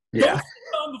me. Yeah. Don't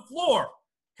sit on the floor.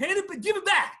 Hand it, give it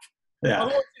back. Yeah.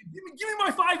 Give me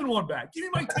my 5-in-1 back. Give me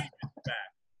my tape back.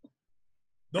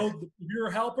 If you're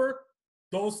a helper,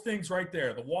 those things right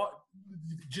there.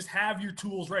 Just have your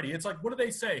tools ready. It's like, what do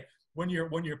they say when you're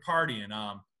partying?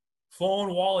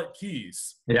 Phone, wallet,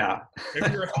 keys. Yeah.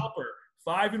 If you're a helper,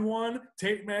 5-in-1,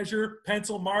 tape measure,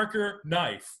 pencil, marker,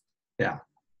 knife. Yeah.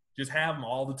 Just have them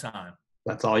all the time.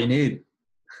 That's all you need.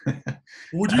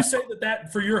 Would you say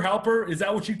that for your helper, is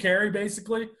that what you carry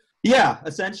basically? Yeah,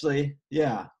 essentially.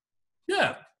 Yeah.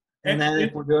 Yeah. And then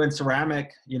if we're doing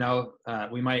ceramic,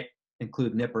 we might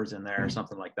include nippers in there or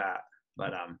something like that.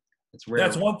 But it's rare.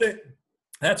 That's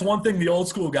one thing the old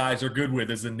school guys are good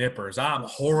with is the nippers. I'm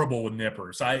horrible with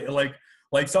nippers.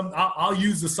 I'll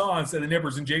use the saw instead of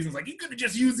nippers, and Jason's like, you could have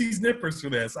just used these nippers for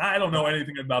this. I don't know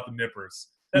anything about the nippers.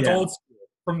 That's old school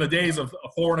from the days of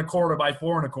 4 1/4 by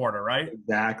 4 1/4, right?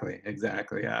 Exactly.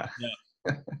 Yeah.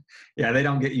 Yeah, they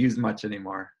don't get used much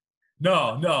anymore.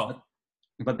 No.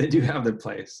 But they do have their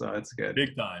place, so it's good.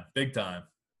 Big time.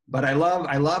 But I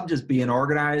love just being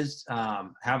organized,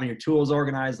 having your tools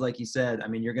organized, like you said. I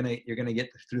mean, you're gonna get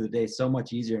through the day so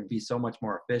much easier and be so much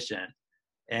more efficient.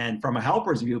 And from a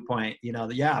helper's viewpoint,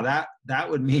 that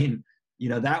would mean,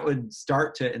 that would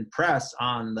start to impress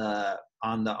on the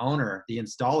owner, the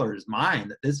installer's mind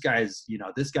that this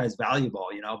guy's valuable.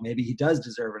 Maybe he does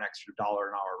deserve an extra $1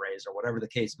 an hour raise or whatever the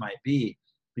case might be,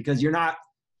 because you're not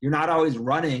always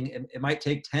running. It might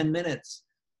take 10 minutes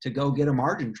to go get a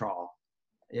margin trawl.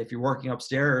 If you're working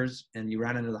upstairs and you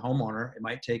run into the homeowner, it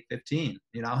might take 15,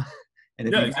 and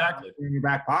if you have it in your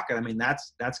back pocket, I mean,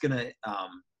 that's going to,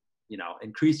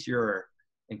 increase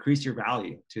your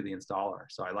value to the installer.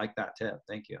 So I like that tip.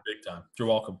 Thank you. Big time. You're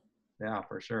welcome. Yeah,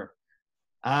 for sure.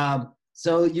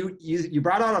 So you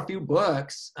brought out a few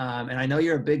books, and I know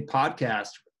you're a big podcast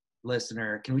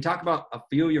listener. Can we talk about a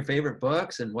few of your favorite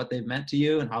books and what they've meant to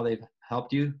you and how they've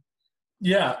helped you?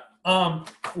 Yeah.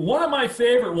 One of my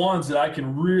favorite ones that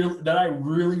I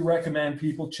really recommend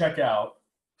people check out.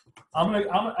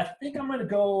 I think I'm gonna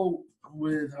go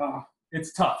with.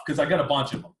 It's tough because I got a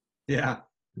bunch of them. Yeah.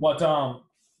 But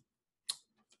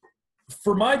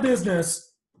for my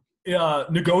business,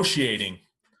 negotiating,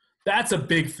 that's a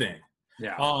big thing.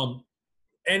 Yeah.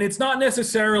 And it's not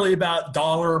necessarily about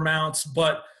dollar amounts,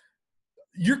 but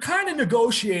you're kind of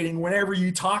negotiating whenever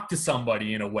you talk to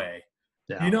somebody in a way.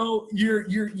 Yeah.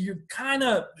 You're kind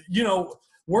of,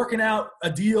 working out a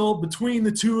deal between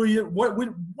the two of you.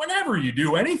 Whenever you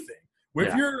do anything,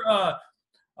 if you're,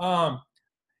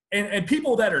 and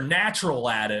people that are natural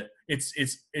at it,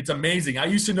 it's amazing. I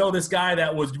used to know this guy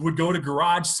that would go to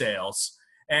garage sales,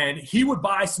 and he would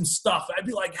buy some stuff. I'd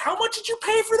be like, "How much did you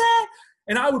pay for that?"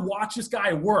 And I would watch this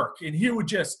guy work, and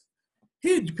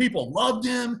people loved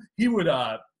him. He would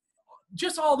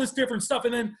just all this different stuff,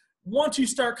 and then. Once you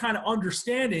start kind of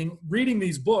understanding, reading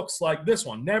these books like this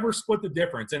one, Never Split the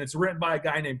Difference, and it's written by a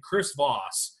guy named Chris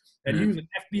Voss, and he was an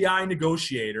FBI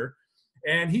negotiator,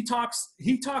 and he talks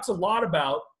a lot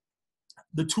about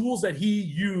the tools that he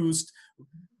used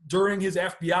during his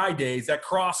FBI days that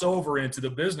cross over into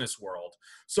the business world.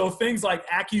 So things like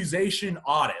accusation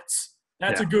audits.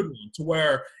 That's a good one, to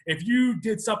where if you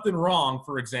did something wrong,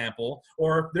 for example,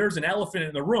 or if there's an elephant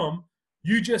in the room,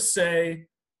 you just say,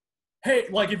 hey,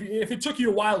 like if it took you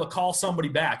a while to call somebody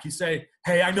back, you say,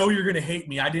 hey, I know you're going to hate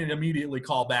me. I didn't immediately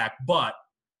call back, but,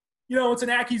 it's an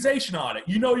accusation audit.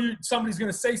 Somebody's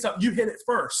going to say something. You hit it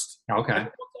first. Okay. What's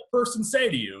that person say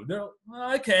to you?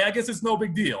 Okay, I guess it's no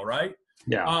big deal, right?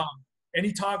 Yeah. And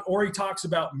he talks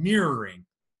about mirroring.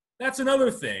 That's another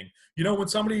thing. When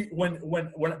somebody, when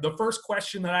the first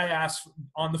question that I ask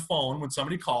on the phone when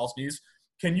somebody calls me is,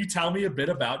 can you tell me a bit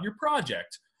about your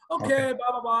project? Okay,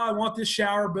 blah, blah, blah. I want this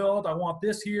shower built. I want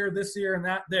this here, and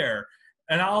that there.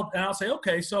 And I'll say,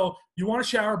 okay, so you want a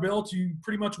shower built. You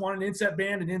pretty much want an inset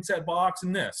band, an inset box,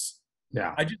 and this.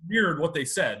 Yeah. I just mirrored what they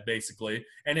said, basically.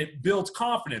 And it builds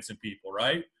confidence in people,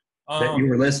 right? That you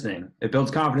were listening. It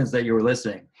builds confidence that you were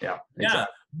listening. Yeah. Exactly.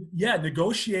 Yeah.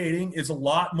 Negotiating is a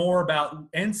lot more about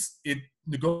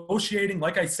negotiating.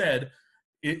 Like I said,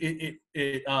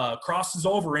 it crosses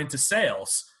over into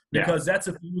sales. because that's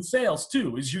the thing with sales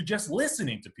too, is you're just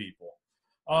listening to people.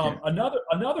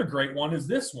 Another great one is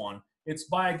this one. It's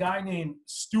by a guy named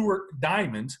Stuart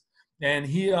Diamond, and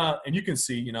he and you can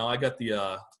see, you know, I got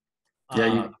the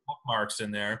bookmarks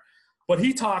in there, but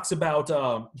he talks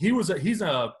about he's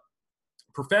a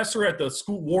professor at the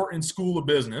Wharton School of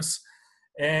Business,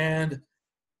 and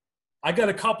I got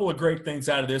a couple of great things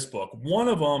out of this book. One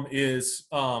of them is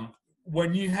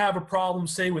when you have a problem,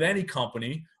 say with any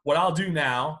company, what I'll do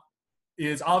now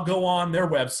is I'll go on their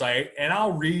website and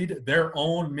I'll read their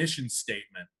own mission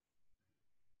statement.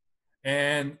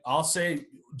 And I'll say,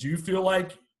 do you feel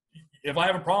like, if I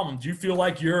have a problem, do you feel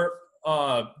like you're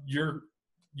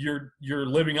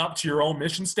living up to your own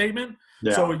mission statement?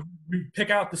 Yeah. So you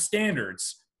pick out the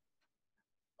standards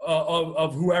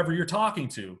of whoever you're talking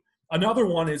to. Another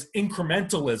one is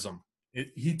incrementalism.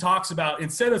 He talks about,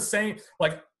 instead of saying,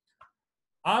 like,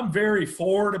 I'm very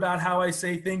forward about how I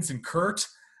say things and curt.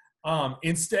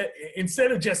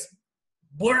 Instead of just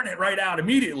blurting it right out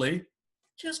immediately,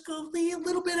 just go a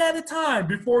little bit at a time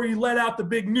before you let out the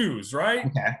big news, right?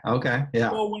 Okay, yeah.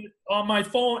 So when, on my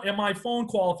phone, in my phone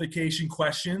qualification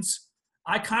questions,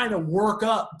 I kind of work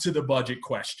up to the budget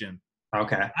question.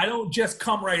 Okay. I don't just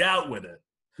come right out with it.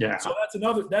 Yeah. So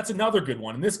that's another good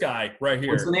one. And this guy right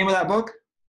here. What's the name of that book?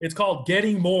 It's called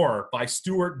Getting More by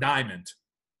Stuart Diamond.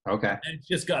 Okay. And it's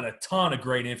just got a ton of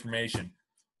great information.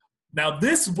 Now,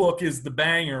 this book is the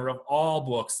banger of all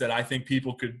books that I think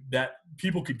people could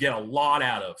get a lot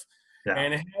out of. Yeah.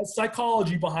 And it has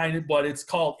psychology behind it, but it's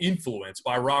called Influence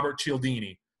by Robert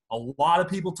Cialdini. A lot of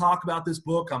people talk about this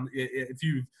book. If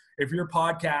you're a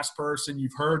podcast person,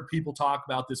 you've heard people talk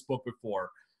about this book before.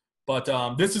 But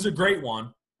this is a great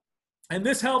one. And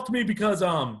this helped me because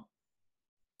I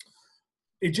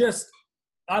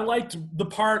liked the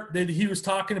part that he was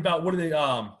talking about. What do they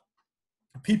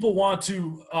people want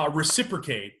to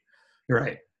reciprocate.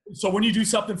 Right. So when you do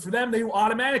something for them, they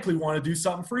automatically want to do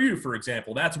something for you, for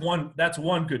example. That's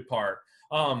one good part.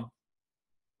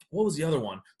 What was the other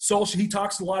one? Social. He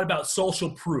talks a lot about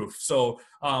social proof. So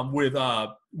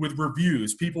with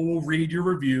reviews, people will read your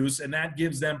reviews, and that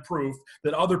gives them proof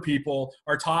that other people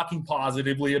are talking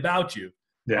positively about you.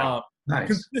 Yeah. Nice.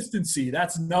 Consistency.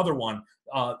 That's another one.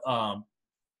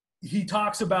 He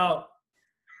talks about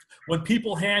when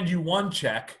people hand you one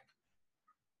check,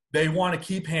 they want to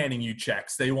keep handing you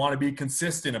checks. They want to be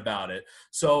consistent about it.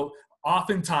 So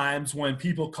oftentimes when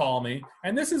people call me,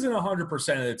 and this isn't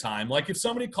 100% of the time, like if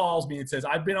somebody calls me and says,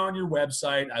 I've been on your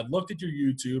website, I've looked at your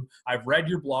YouTube, I've read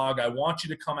your blog, I want you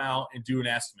to come out and do an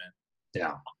estimate.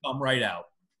 Yeah. I'll come right out,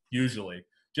 usually,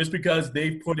 just because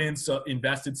they've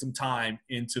invested some time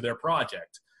into their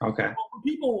project. Okay. When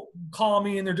people call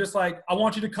me and they're just like, I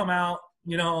want you to come out,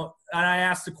 you know, and I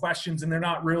ask the questions and they're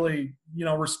not really, you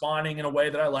know, responding in a way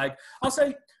that I like, I'll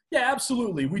say, yeah,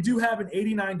 absolutely. We do have an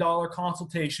 $89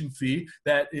 consultation fee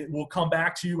that it will come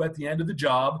back to you at the end of the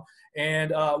job.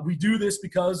 And we do this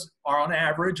because on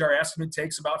average, our estimate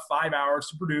takes about 5 hours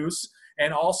to produce.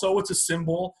 And also it's a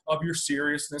symbol of your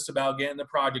seriousness about getting the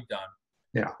project done.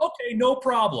 Yeah. Okay, no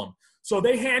problem. So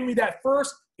they hand me that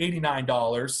first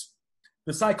 $89.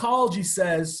 The psychology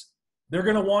says they're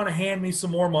going to want to hand me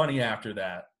some more money after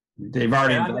that. They've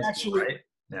already invested, right?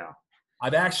 Yeah.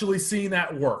 I've actually seen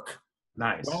that work.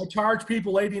 Nice. When I charge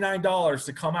people $89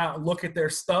 to come out and look at their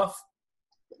stuff,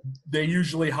 they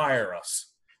usually hire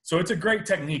us. So it's a great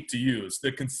technique to use,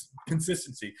 the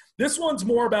consistency. This one's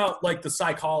more about like the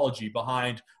psychology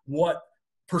behind what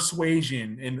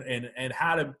persuasion and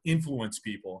how to influence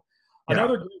people. Yeah.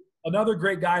 Another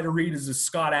great guy to read is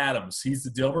Scott Adams. He's the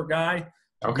Dilbert guy.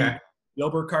 Okay.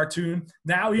 Dilbert cartoon.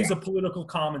 Now he's a political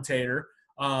commentator.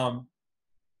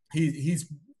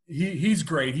 He's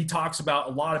great. He talks about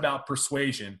a lot about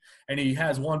persuasion, and he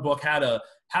has one book, How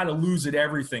to Lose at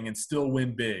Everything and Still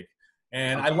Win Big.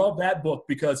 And I love that book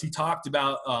because he talked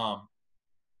about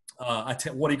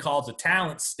what he calls a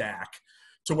talent stack,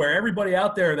 to where everybody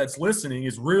out there that's listening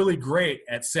is really great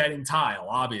at setting tile.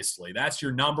 Obviously, that's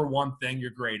your number one thing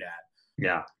you're great at.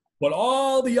 Yeah. But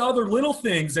all the other little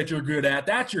things that you're good at,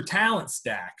 that's your talent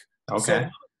stack. Okay.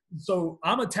 So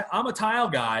I'm a tile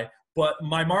guy, but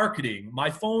my marketing,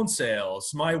 my phone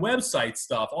sales, my website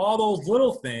stuff, all those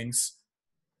little things,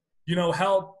 you know,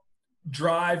 help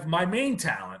drive my main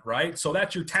talent, right? So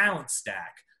that's your talent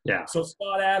stack. Yeah. So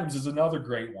Scott Adams is another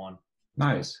great one.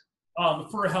 Nice.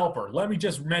 For a helper, let me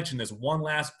just mention this one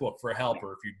last book for a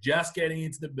helper. If you're just getting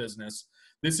into the business,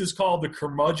 this is called The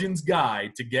Curmudgeon's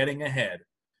Guide to Getting Ahead.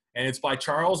 And it's by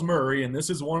Charles Murray, and this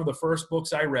is one of the first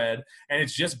books I read. And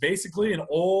it's just basically an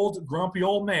old, grumpy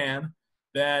old man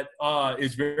that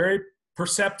is very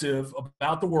perceptive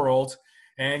about the world.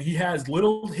 and he has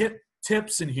little hit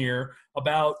tips in here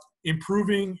about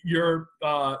improving your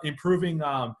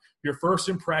first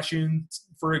impression,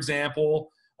 for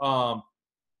example,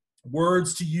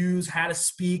 words to use, how to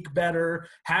speak better,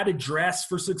 how to dress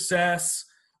for success,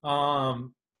 how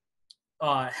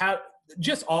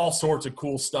just all sorts of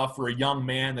cool stuff for a young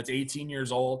man that's 18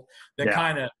 years old that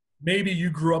kind of maybe you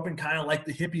grew up in kind of like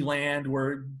the hippie land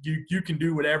where you can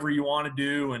do whatever you want to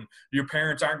do and your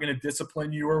parents aren't going to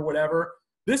discipline you or whatever.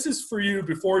 This is for you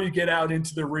before you get out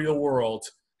into the real world.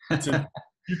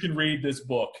 You can read this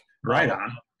book. Right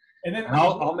on. And then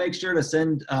I'll make sure to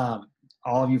send all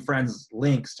of you friends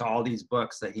links to all these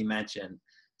books that he mentioned.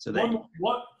 So that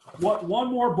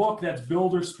one more book that's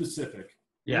builder specific.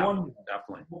 Yeah,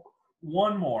 definitely.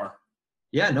 One more.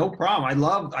 Yeah, no problem.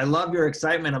 I love your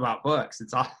excitement about books.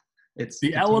 It's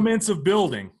The Elements of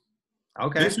Building.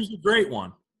 Okay. This was a great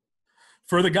one.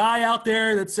 For the guy out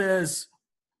there that says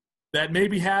that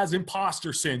maybe has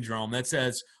imposter syndrome, that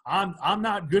says, I'm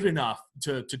not good enough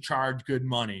to charge good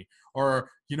money,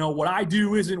 or, what I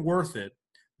do isn't worth it.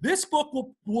 This book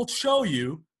will show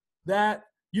you that,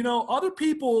 other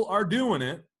people are doing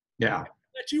it. Yeah.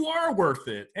 That you are worth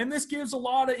it. And this gives a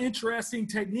lot of interesting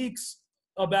techniques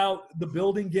about the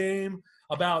building game,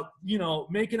 about,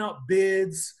 making up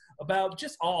bids, about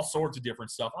just all sorts of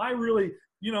different stuff. I really,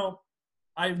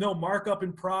 I know Markup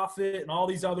and Profit and all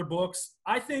these other books.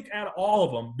 I think out of all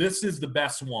of them, this is the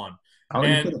best one. Oh,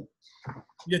 and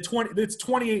it's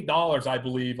 $28, I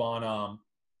believe, on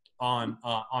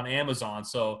Amazon.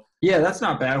 So yeah, that's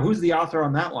not bad. Who's the author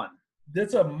on that one?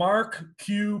 That's a Mark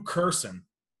Q. Curson.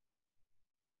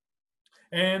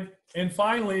 And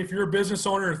finally, if you're a business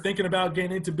owner thinking about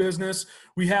getting into business,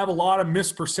 we have a lot of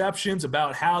misperceptions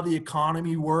about how the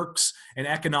economy works and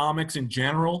economics in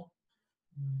general.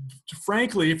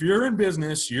 Frankly, if you're in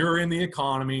business, you're in the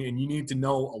economy, and you need to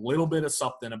know a little bit of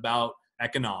something about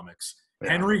economics.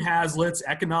 Yeah. Henry Hazlitt's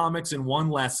Economics in One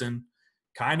Lesson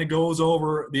kind of goes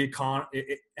over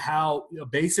how a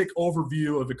basic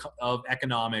overview of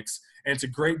economics, and it's a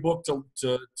great book to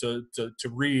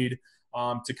read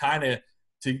to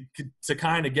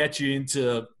kind of get you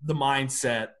into the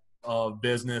mindset of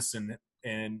business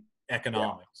and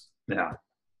economics. Yeah.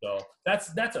 So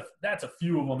that's a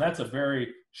few of them. That's a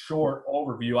very short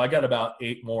overview. I got about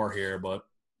 8 more here, but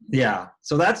yeah.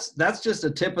 So that's just a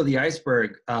tip of the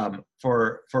iceberg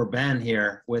for Ben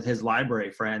here with his library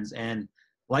friends. And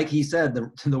like he said,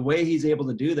 the way he's able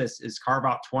to do this is carve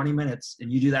out 20 minutes,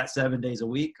 and you do that 7 days a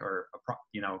week, or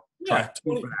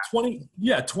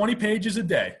 20 pages a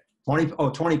day.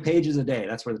 20 pages a day.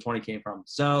 That's where the 20 came from.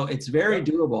 So it's very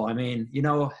doable. I mean,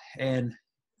 and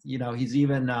he's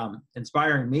even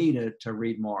inspiring me to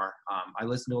read more. I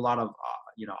listen to a lot of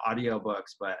audio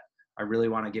books, but I really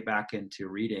want to get back into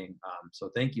reading. So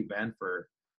thank you, Ben, for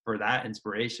that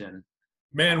inspiration.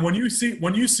 Man, when you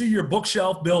see your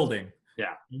bookshelf building,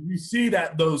 yeah, you see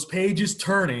those pages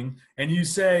turning, and you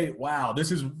say, wow,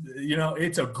 this is,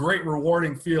 it's a great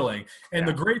rewarding feeling. And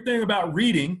the great thing about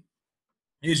reading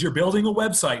is you're building a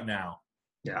website now.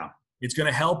 Yeah. It's going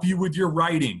to help you with your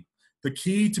writing. The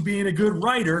key to being a good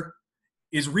writer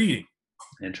is reading.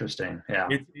 Interesting. Yeah.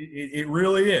 It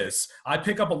really is. I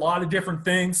pick up a lot of different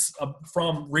things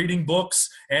from reading books,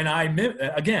 and I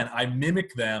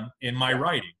mimic them in my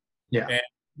writing. Yeah. And if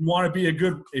you want to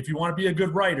be a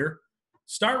good writer,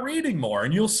 start reading more,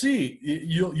 and you'll see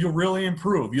you'll really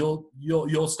improve.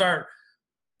 You'll start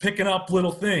picking up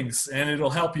little things, and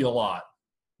it'll help you a lot.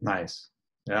 Nice.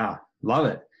 Yeah. Love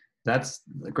it. That's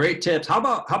great tips. How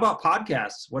about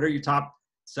podcasts? What are your top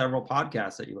several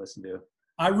podcasts that you listen to?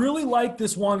 I really like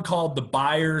this one called The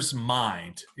Buyer's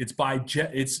Mind. It's by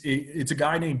it's a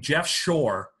guy named Jeff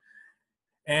Shore,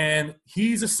 and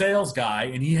he's a sales guy,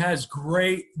 and he has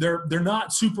great. They're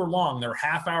not super long. They're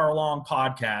half-hour long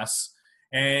podcasts,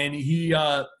 and he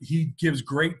gives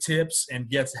great tips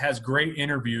and has great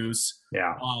interviews.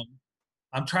 Yeah.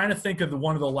 I'm trying to think of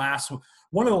one of the last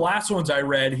ones I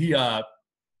read. He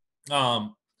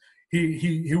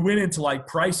went into like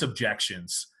price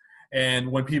objections.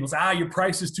 And when people say, your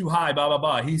price is too high, blah, blah,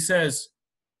 blah, he says,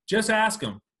 just ask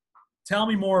them, tell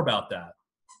me more about that.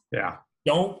 Yeah.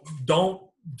 Don't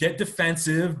get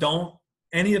defensive. Don't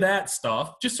any of that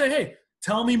stuff. Just say, hey,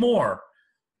 tell me more.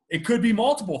 It could be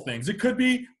multiple things. It could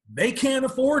be they can't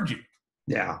afford you.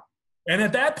 Yeah. And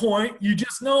at that point, you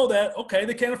just know that, okay,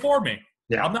 they can't afford me.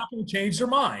 Yeah. I'm not going to change their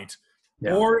mind.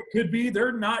 Yeah. Or it could be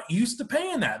they're not used to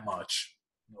paying that much.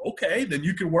 Okay, then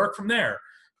you can work from there.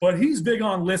 But he's big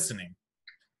on listening.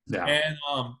 Yeah. And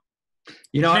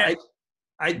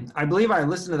I I believe I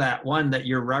listened to that one that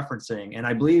you're referencing, and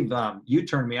I believe you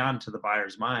turned me on to the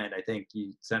Buyer's Mind. I think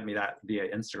you sent me that via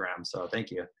Instagram, so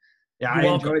thank you. Yeah, You're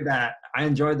welcome. I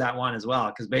enjoyed that one as well,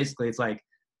 because basically it's like,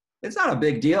 it's not a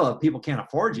big deal if people can't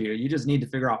afford you. You just need to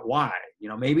figure out why. You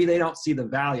know, maybe they don't see the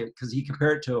value, because he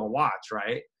compared it to a watch,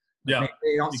 right? Like Yeah. maybe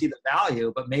they don't see the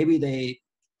value, but maybe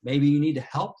you need to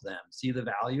help them see the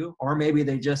value, or maybe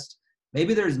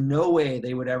there's no way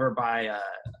they would ever buy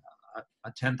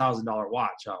a $10,000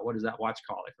 watch. What is that watch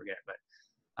called? I forget, but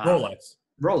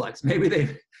Rolex. Maybe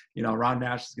they, Ron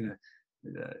Nash is gonna.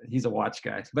 He's a watch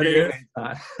guy, but anyway,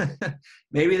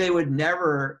 maybe they would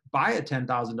never buy a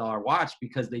 $10,000 watch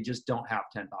because they just don't have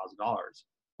 $10,000,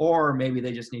 or maybe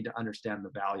they just need to understand the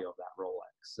value of that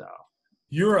Rolex. So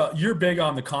you're big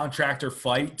on the contractor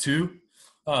fight too,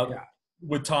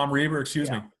 with Tom Reber.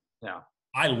 Excuse me. Yeah,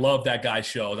 I love that guy's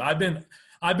shows. I've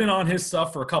been on his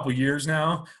stuff for a couple years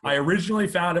now. Yeah. I originally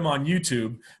found him on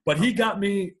YouTube, but he got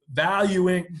me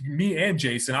valuing me and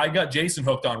Jason. I got Jason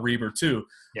hooked on Reber too.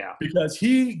 Yeah. Because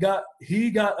he got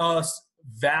us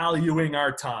valuing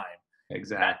our time.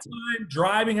 Exactly. That time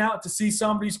driving out to see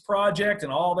somebody's project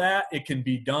and all that, it can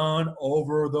be done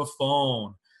over the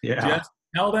phone. Yeah. Just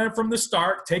tell them from the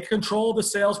start, take control of the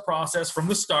sales process from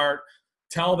the start.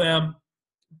 Tell them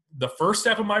the first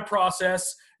step of my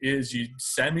process is you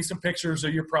send me some pictures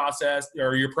of your process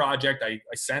or your project. I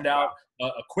send out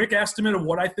a quick estimate of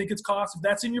what I think it's cost. If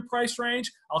that's in your price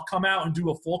range, I'll come out and do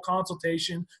a full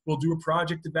consultation. We'll do a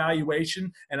project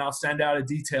evaluation, and I'll send out a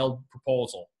detailed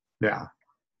proposal. Yeah.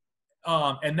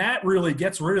 And that really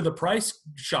gets rid of the price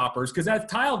shoppers, because as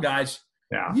tile guys,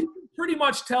 you can pretty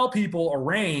much tell people a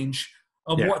range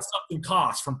of what something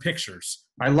costs from pictures.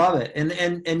 I love it.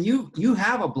 And you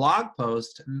have a blog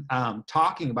post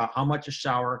talking about how much a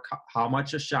shower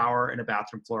and a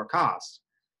bathroom floor cost.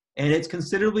 And it's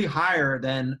considerably higher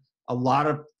than a lot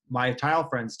of my tile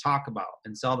friends talk about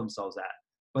and sell themselves at.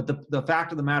 But the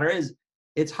fact of the matter is,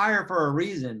 it's higher for a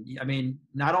reason. I mean,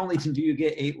 not only do you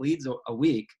get 8 leads a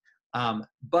week,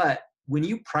 but when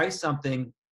you price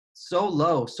something so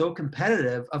low, so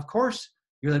competitive, of course,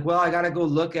 you're like, well, I got to go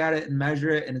look at it and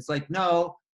measure it. And it's like,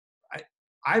 no,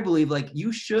 I believe like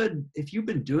you should, if you've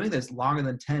been doing this longer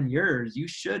than 10 years, you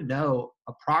should know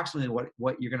approximately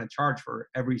what you're going to charge for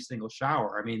every single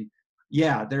shower. I mean,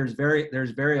 yeah, there's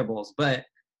variables, but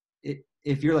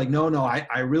if you're like, no,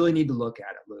 I really need to look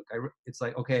at it, Luke. It's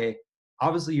like, okay,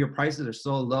 obviously your prices are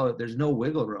so low, there's no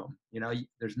wiggle room.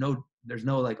 There's no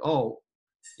like,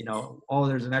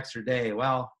 there's an extra day.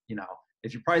 Well,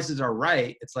 if your prices are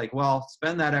right, it's like, well,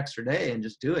 spend that extra day and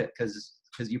just do it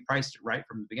because you priced it right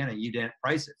from the beginning. You didn't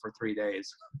price it for 3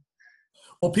 days.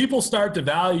 Well, people start to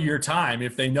value your time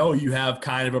if they know you have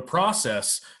kind of a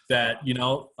process that,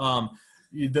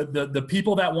 the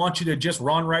people that want you to just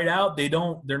run right out,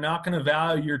 they're not going to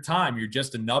value your time. You're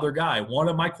just another guy. One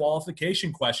of my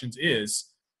qualification questions is,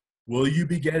 will you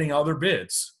be getting other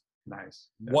bids? Nice.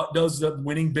 Yeah. What does the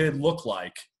winning bid look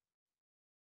like?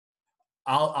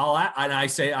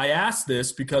 I ask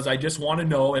this because I just want to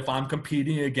know if I'm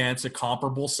competing against a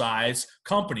comparable size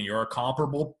company or a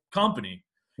comparable company.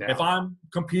 Yeah. If I'm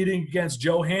competing against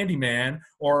Joe Handyman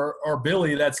or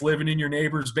Billy that's living in your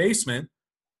neighbor's basement,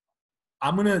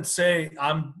 I'm going to say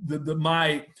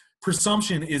my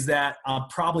presumption is that I'm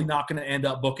probably not going to end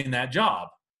up booking that job.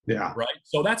 Yeah. Right.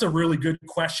 So that's a really good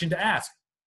question to ask.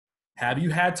 Have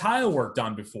you had tile work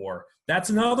done before?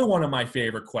 That's another one of my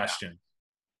favorite questions.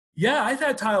 Yeah, I've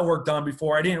had tile work done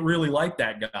before. I didn't really like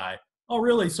that guy. Oh,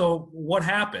 really? So what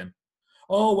happened?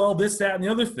 Oh, well, this, that, and the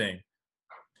other thing.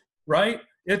 Right?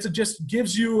 It just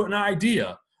gives you an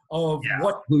idea of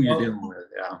who you're dealing with.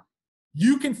 Yeah.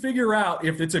 You can figure out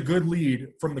if it's a good lead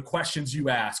from the questions you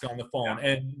ask on the phone. Yeah.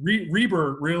 And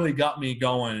Reber really got me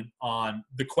going on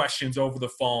the questions over the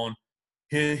phone.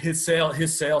 His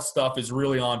sales stuff is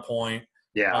really on point.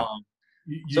 Yeah.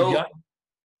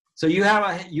 So you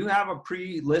have a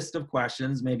pre-list of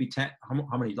questions, maybe 10,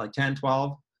 how many, like 10,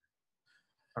 12?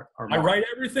 I write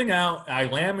everything out. I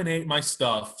laminate my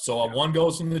stuff. So one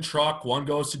goes in the truck, one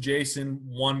goes to Jason,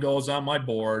 one goes on my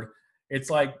board. It's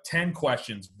like 10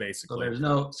 questions, basically.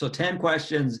 So 10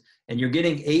 questions, and you're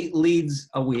getting 8 leads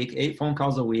a week, 8 phone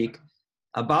calls a week.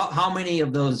 About how many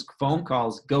of those phone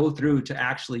calls go through to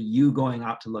actually you going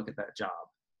out to look at that job?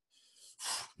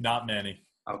 Not many.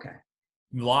 Okay.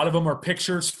 A lot of them are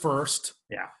pictures first.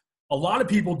 Yeah. A lot of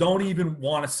people don't even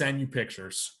want to send you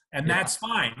pictures, and that's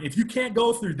fine. If you can't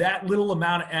go through that little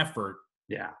amount of effort,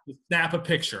 to snap a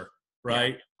picture,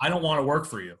 right? Yeah. I don't want to work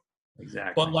for you.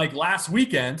 Exactly. But like last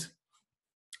weekend,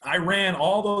 I ran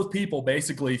all those people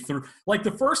basically through. Like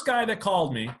the first guy that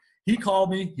called me, He called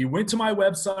me. He went to my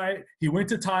website. He went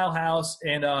to Tile House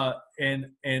and got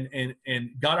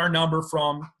our number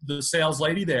from the sales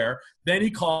lady there. Then he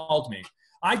called me.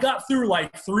 I got through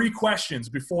like 3 questions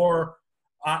before,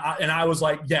 I was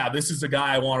like, yeah, this is the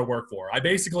guy I want to work for. I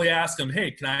basically asked him,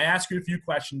 hey, can I ask you a few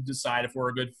questions to decide if we're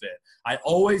a good fit? I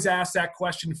always ask that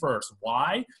question first.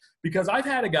 Why? Because I've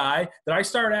had a guy that I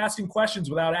started asking questions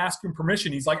without asking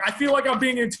permission. He's like, I feel like I'm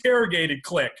being interrogated,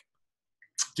 click.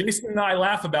 Jason and I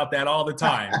laugh about that all the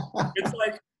time. It's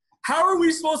like, how are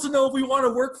we supposed to know if we want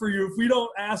to work for you if we don't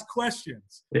ask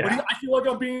questions? Yeah. I feel like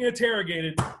I'm being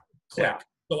interrogated. Click. Yeah.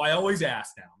 So I always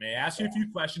ask now. May I ask you a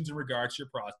few questions in regards to your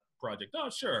project? Oh,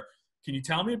 sure. Can you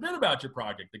tell me a bit about your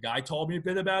project? The guy told me a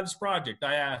bit about his project.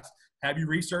 I asked, have you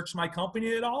researched my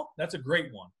company at all? That's a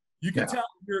great one. You can tell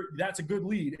that's a good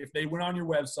lead if they went on your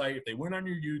website, if they went on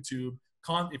your YouTube,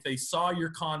 if they saw your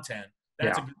content.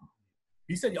 That's a good.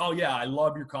 He said, oh, yeah, I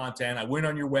love your content. I went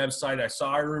on your website. I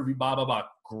saw your review, blah, blah, blah.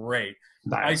 Great.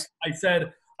 Nice. I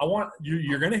said, I want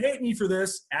you're going to hate me for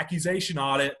this accusation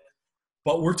audit,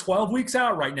 but we're 12 weeks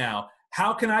out right now.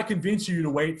 How can I convince you to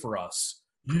wait for us?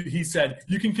 He said,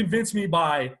 you can convince me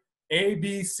by A,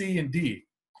 B, C, and D.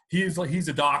 He's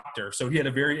a doctor, so he had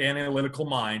a very analytical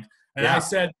mind. And I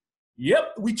said,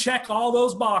 yep, we check all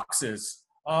those boxes.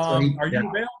 Are you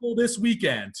available this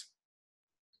weekend?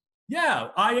 Yeah,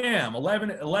 I am.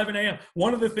 11 a.m.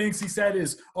 One of the things he said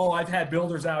is, "Oh, I've had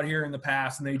builders out here in the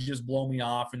past, and they just blow me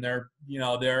off, and they're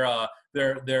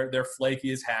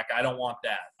flaky as heck. I don't want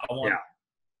that.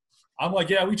 I'm like,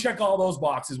 yeah, we check all those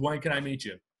boxes. When can I meet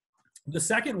you?" The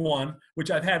second one,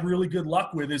 which I've had really good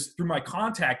luck with, is through my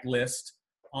contact list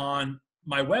on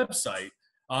my website.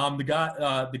 The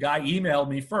guy emailed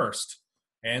me first,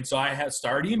 and so I had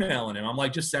started emailing him. I'm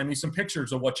like, just send me some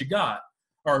pictures of what you got.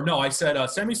 Or no, I said,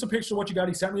 send me some pictures of what you got.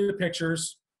 He sent me the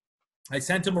pictures. I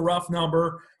sent him a rough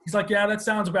number. He's like, yeah, that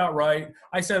sounds about right.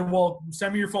 I said, well,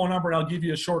 send me your phone number and I'll give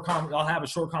you I'll have a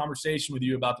short conversation with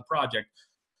you about the project.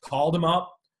 Called him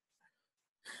up.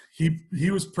 He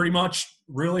was pretty much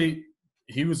really,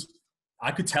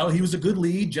 I could tell he was a good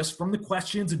lead just from the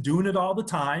questions and doing it all the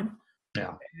time.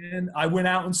 Yeah. And I went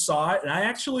out and saw it. And I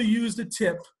actually used a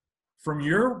tip from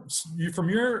your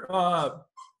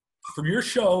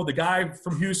show, the guy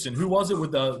from Houston. Who was it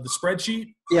with the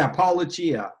spreadsheet? Yeah, Paul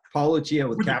Lucia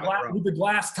with the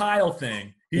glass tile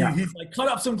thing. He's like, cut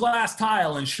up some glass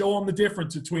tile and show them the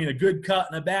difference between a good cut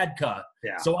and a bad cut.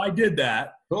 Yeah. So I did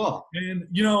that. Cool. And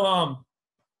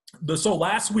so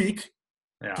last week,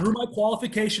 through my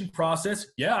qualification process,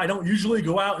 I don't usually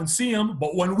go out and see them,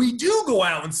 but when we do go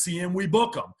out and see them, we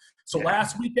book them. So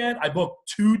last weekend, I booked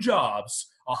 2 jobs,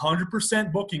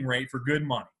 100% booking rate for good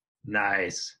money.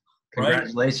 Nice.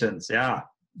 Congratulations. Right? Yeah.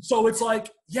 So it's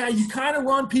like, you kind of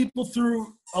run people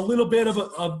through a little bit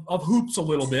of hoops a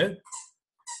little bit,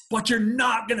 but you're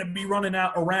not going to be running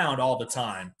around all the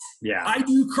time. Yeah. I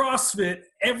do CrossFit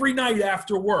every night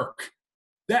after work.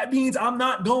 That means I'm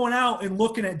not going out and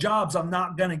looking at jobs I'm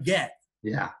not going to get.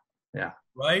 Yeah. Yeah.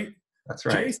 Right? That's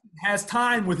right. Jason has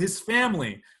time with his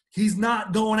family. He's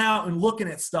not going out and looking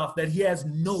at stuff that he has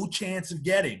no chance of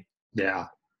getting. Yeah.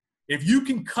 If you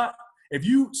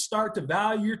start to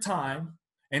value your time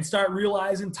and start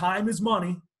realizing time is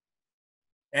money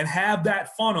and have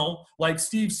that funnel, like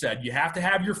Steve said, you have to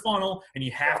have your funnel and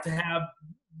you have to have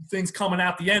things coming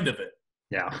out the end of it.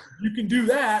 Yeah. You can do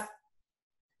that.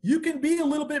 You can be a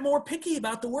little bit more picky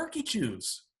about the work you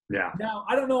choose. Yeah. Now,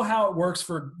 I don't know how it works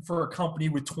for a company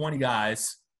with 20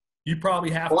 guys. You probably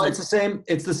have It's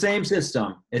the same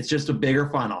system. It's just a bigger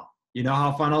funnel. You know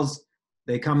how funnels,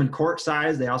 they come in quart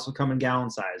size. They also come in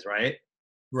gallon size, right?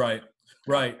 Right.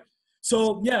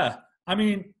 So, I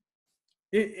mean,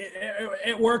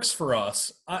 it works for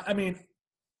us. I mean,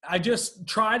 I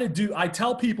just I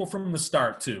tell people from the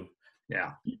start too.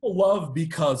 Yeah. People love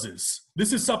becauses.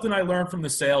 This is something I learned from the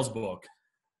sales book.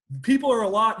 People are a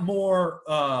lot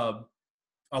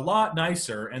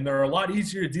nicer, and they're a lot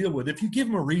easier to deal with if you give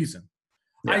them a reason.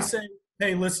 Yeah. I say,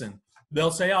 hey, listen.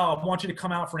 They'll say, oh, I want you to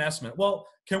come out for an estimate. Well,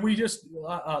 can we just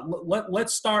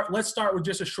let's start with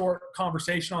just a short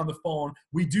conversation on the phone.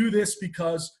 We do this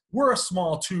because we're a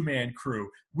small 2-man crew.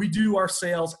 We do our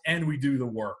sales and we do the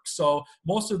work. So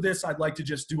most of this I'd like to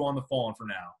just do on the phone for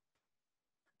now.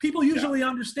 People usually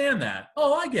understand that.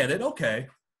 Oh, I get it. Okay.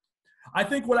 I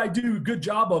think what I do a good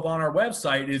job of on our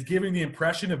website is giving the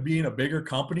impression of being a bigger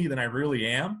company than I really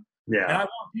am. Yeah. And I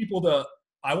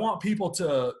want people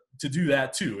to do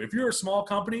that too. If you're a small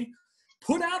company,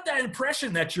 put out that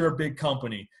impression that you're a big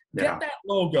company. Get that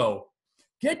logo.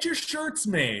 Get your shirts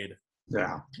made.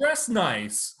 Yeah. Dress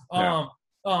nice. Yeah.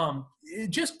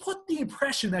 just put the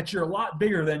impression that you're a lot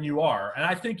bigger than you are, and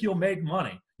I think you'll make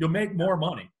money. You'll make more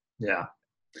money. Yeah.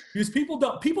 Because people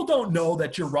don't know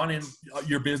that you're running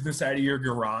your business out of your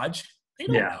garage. They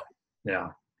don't know. Yeah.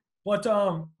 But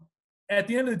at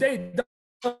the end of the day, it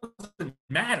doesn't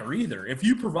matter either. If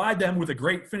you provide them with a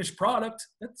great finished product,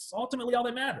 that's ultimately all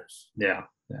that matters. Yeah.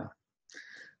 Yeah.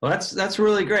 Well, that's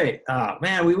really great.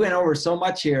 Man, we went over so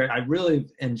much here. I really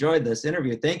enjoyed this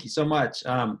interview. Thank you so much.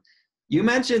 You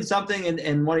mentioned something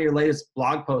in one of your latest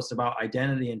blog posts about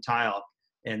identity in tile,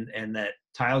 and that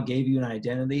tile gave you an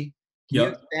identity. Can you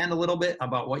expand a little bit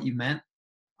about what you meant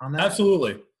on that?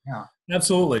 Absolutely. Yeah.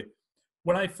 Absolutely.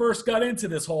 When I first got into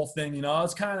this whole thing, I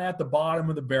was kind of at the bottom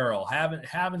of the barrel,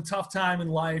 having tough time in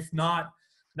life, not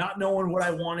knowing what I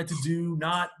wanted to do,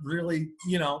 not really,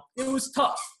 it was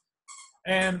tough.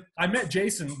 And I met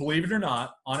Jason, believe it or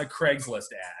not, on a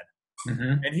Craigslist ad.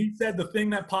 Mm-hmm. And he said the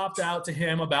thing that popped out to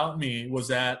him about me was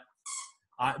that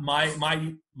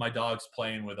my dog's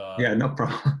playing with Yeah, no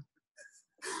problem.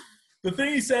 The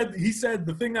thing he said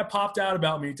the thing that popped out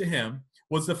about me to him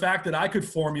was the fact that I could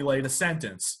formulate a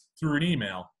sentence through an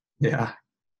email. Yeah.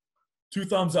 2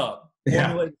 thumbs up.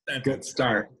 Yeah. Good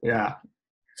start. Yeah.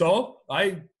 So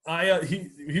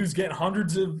he was getting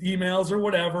hundreds of emails or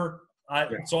whatever.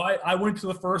 So I went for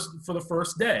the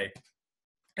first day.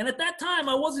 And at that time,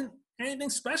 I wasn't anything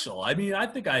special. I mean, I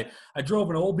think I drove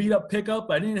an old beat up pickup.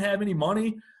 I didn't have any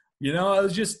money.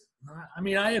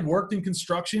 I had worked in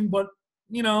construction, but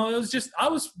it was just, I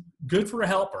was good for a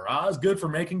helper. I was good for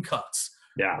making cuts.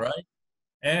 Yeah. Right.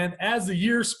 And as the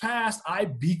years passed, I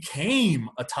became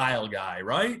a tile guy.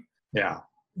 Right. Yeah.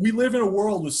 We live in a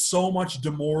world with so much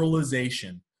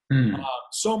demoralization.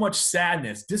 So much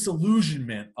sadness,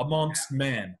 disillusionment amongst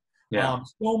men,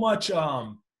 so much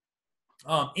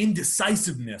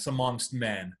indecisiveness amongst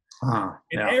men,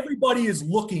 and everybody is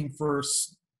looking for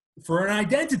an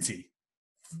identity.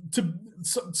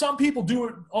 Some people do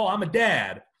it. Oh, I'm a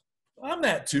dad. I'm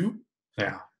that too.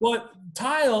 Yeah. But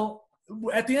tile,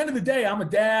 at the end of the day, I'm a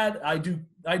dad.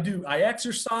 I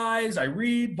exercise. I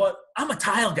read, but I'm a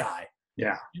tile guy.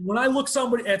 Yeah. When I look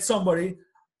at somebody.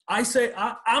 I say,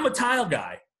 I'm a tile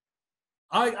guy.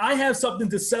 I have something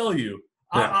to sell you.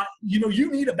 Yeah.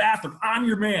 You need a bathroom. I'm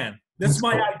your man. That's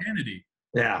my identity.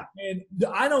 Yeah. And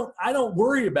I don't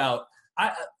worry about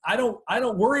I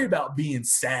don't worry about being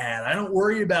sad. I don't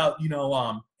worry about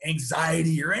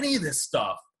anxiety or any of this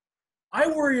stuff. I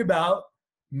worry about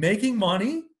making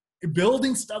money,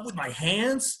 building stuff with my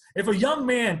hands. If a young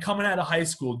man coming out of high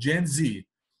school, Gen Z,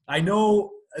 I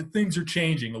know things are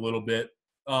changing a little bit.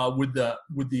 With the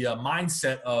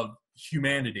mindset of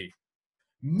humanity.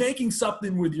 Making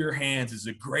something with your hands is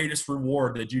the greatest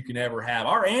reward that you can ever have.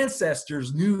 Our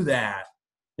ancestors knew that.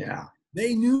 Yeah.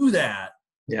 They knew that.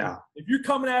 Yeah. If you're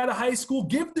coming out of high school,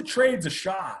 give the trades a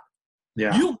shot.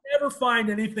 Yeah. You'll never find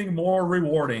anything more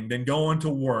rewarding than going to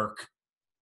work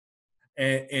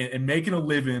and making a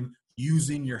living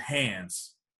using your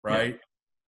hands, right? Yeah.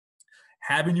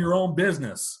 Having your own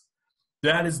business.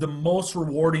 That is the most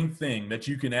rewarding thing that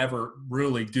you can ever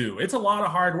really do. It's a lot of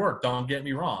hard work. Don't get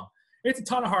me wrong. It's a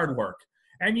ton of hard work.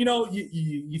 And,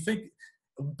 you think,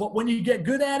 but when you get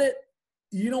good at it,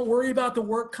 you don't worry about the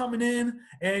work coming in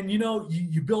and,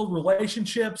 you build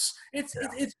relationships. It's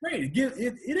great.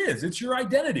 It is. It's your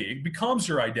identity. It becomes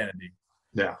your identity.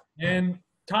 Yeah. And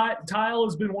tile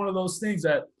has been one of those things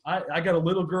that I got a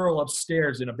little girl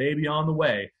upstairs and a baby on the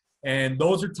way. And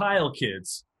those are tile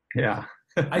kids. Yeah.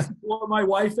 I support my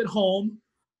wife at home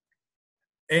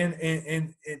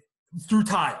and through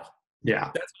tile.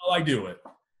 Yeah. That's how I do it.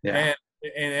 Yeah.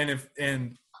 And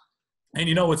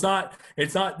it's not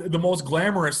the most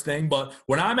glamorous thing, but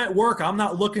when I'm at work, I'm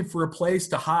not looking for a place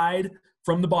to hide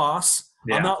from the boss.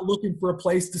 Yeah. I'm not looking for a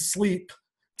place to sleep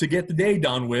to get the day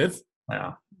done with.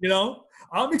 Yeah.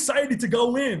 I'm excited to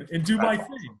go in and do my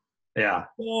thing. Yeah.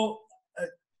 So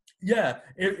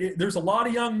there's a lot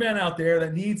of young men out there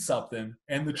that need something,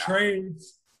 and the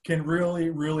trades can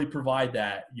really, really provide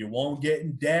that. You won't get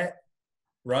in debt,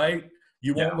 right?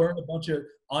 You won't learn a bunch of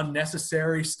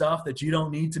unnecessary stuff that you don't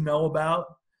need to know about.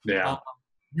 Yeah.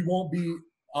 You won't be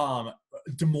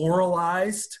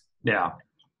demoralized. Yeah.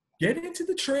 Get into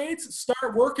the trades,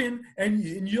 start working, and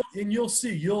you'll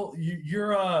see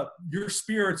your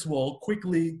spirits will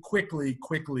quickly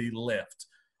lift.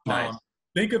 Nice.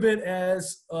 Think of it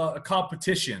as a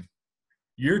competition.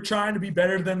 You're trying to be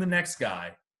better than the next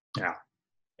guy. Yeah.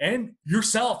 And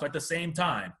yourself at the same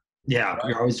time. Yeah. Right?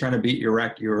 You're always trying to beat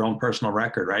your own personal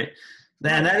record, right?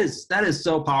 Man, that is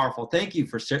so powerful. Thank you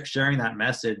for sharing that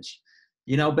message.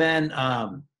 Ben,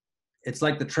 it's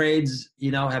like the trades,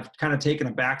 have kind of taken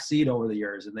a back seat over the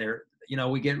years, and they're,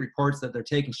 we get reports that they're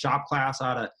taking shop class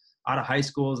out of high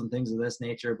schools and things of this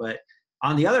nature. But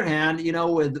on the other hand,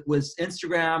 with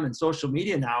Instagram and social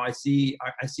media now, I see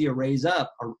a raise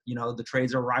up, the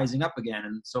trades are rising up again.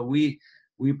 And so we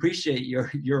appreciate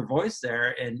your voice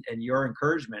there and your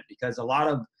encouragement, because a lot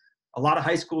of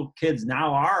high school kids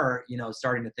now are,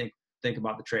 starting to think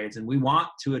about the trades, and we want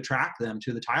to attract them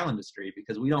to the tile industry,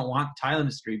 because we don't want tile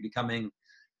industry becoming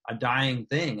a dying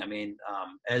thing. I mean,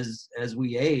 as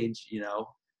we age,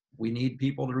 we need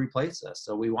people to replace us.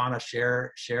 So we want to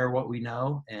share what we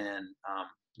know, and,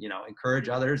 encourage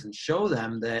others and show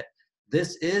them that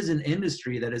this is an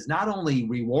industry that is not only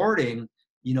rewarding,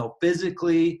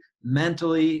 physically,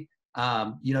 mentally,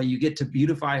 you get to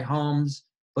beautify homes,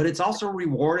 but it's also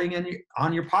rewarding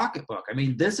on your pocketbook. I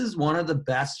mean, this is one of the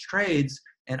best trades,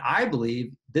 and I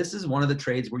believe this is one of the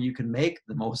trades where you can make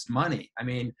the most money. I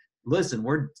mean, listen,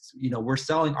 we're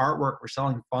selling artwork, we're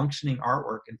selling functioning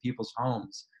artwork in people's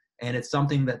homes, and it's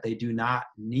something that they do not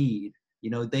need.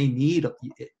 They need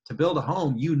to build a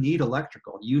home. You need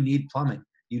electrical, you need plumbing.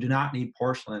 You do not need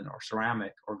porcelain or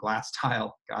ceramic or glass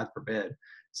tile, God forbid.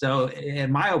 So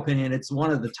in my opinion, it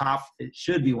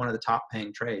should be one of the top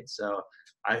paying trades. So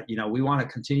we want to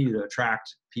continue to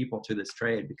attract people to this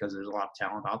trade, because there's a lot of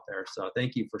talent out there. So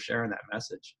thank you for sharing that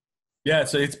message. Yeah.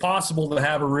 So it's possible to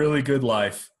have a really good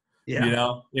life.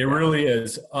 Yeah. It really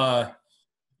is.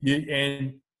 Yeah,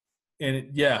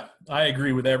 I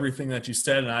agree with everything that you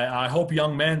said. And I hope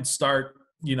young men start,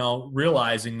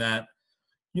 realizing that,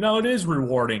 it is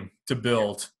rewarding to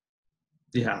build.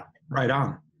 Yeah. Right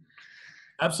on.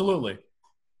 Absolutely.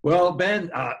 Well,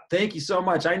 Ben, thank you so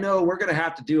much. I know we're going to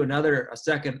have to do a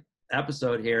second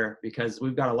episode here, because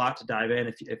we've got a lot to dive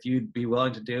in. If you'd be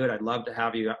willing to do it, I'd love to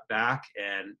have you back.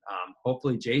 And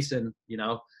hopefully Jason,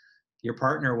 your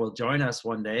partner, will join us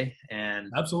one day.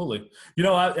 And absolutely.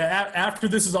 After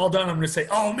this is all done, I'm going to say,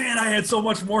 oh man, I had so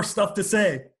much more stuff to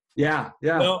say. Yeah.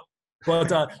 Yeah.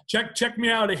 But check me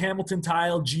out at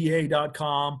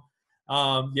hamiltontilega.com.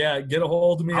 Get a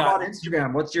hold of me. How about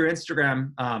Instagram? What's your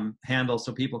Instagram handle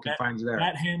so people can find you there?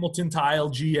 At Hamilton Tile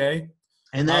GA.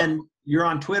 And then you're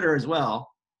on Twitter as well.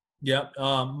 Yep.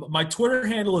 My Twitter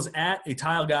handle is at A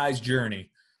Tile Guy's Journey.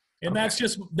 And okay.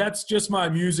 that's just my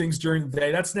musings during the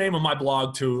day. That's the name of my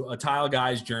blog too, A Tile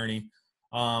Guy's Journey.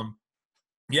 I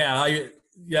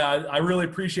really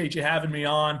appreciate you having me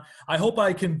on. I hope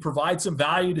I can provide some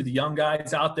value to the young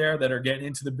guys out there that are getting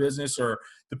into the business, or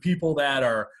the people that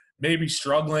are maybe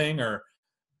struggling, or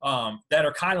that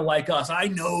are kind of like us. I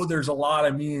know there's a lot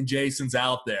of me and Jasons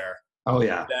out there. Oh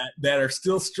yeah. That are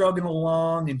still struggling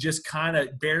along and just kind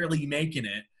of barely making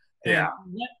it. And yeah.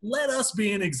 Let us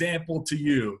be an example to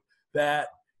you that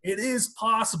it is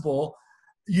possible.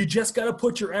 You just got to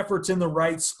put your efforts in the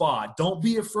right spot. Don't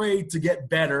be afraid to get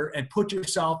better and put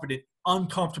yourself in an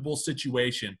uncomfortable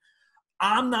situation.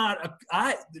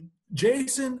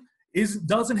 Jason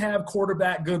doesn't have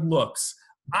quarterback good looks.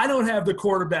 I don't have the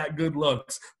quarterback good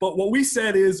looks. But what we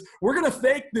said is, we're going to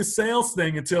fake this sales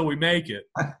thing until we make it.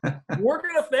 We're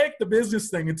going to fake the business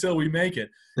thing until we make it.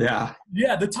 Yeah.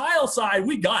 Yeah, the tile side,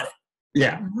 we got it.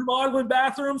 Yeah. Remodeling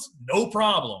bathrooms, no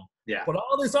problem. Yeah. But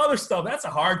all this other stuff, that's the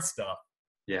hard stuff.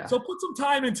 Yeah. So put some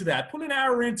time into that. Put an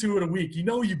hour into it a week. You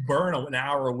burn an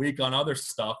hour a week on other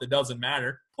stuff that doesn't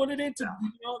matter. Put it into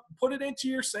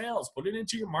your sales. Put it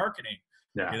into your marketing.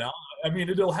 Yeah.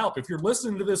 It'll help. If you're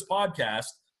listening to this podcast,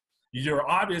 you're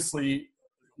obviously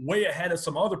way ahead of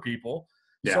some other people.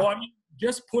 Yeah. So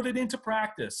just put it into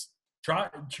practice. Try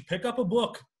to pick up a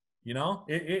book.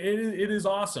 It is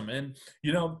awesome. And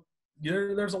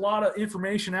there's a lot of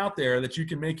information out there that you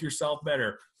can make yourself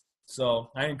better. So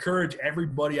I encourage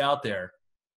everybody out there,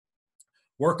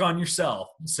 work on yourself,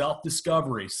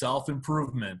 self-discovery,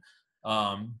 self-improvement.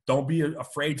 Don't be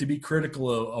afraid to be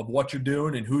critical of what you're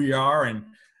doing and who you are, and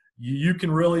you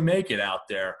can really make it out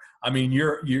there.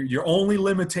 Your only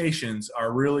limitations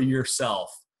are really yourself.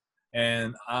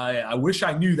 And I wish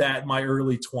I knew that in my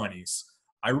early 20s.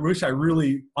 I wish I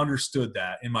really understood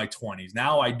that in my 20s.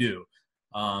 Now I do.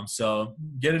 So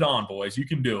get it on, boys. You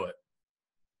can do it.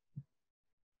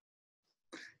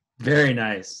 Very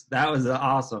nice. That was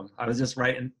awesome. I was just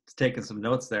taking some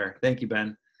notes there. Thank you,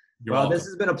 Ben. You're welcome. This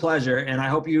has been a pleasure, and I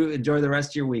hope you enjoy the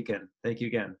rest of your weekend. Thank you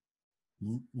again.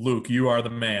 Luke, you are the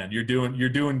man. You're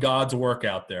doing God's work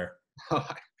out there. I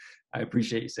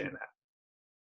appreciate you saying that.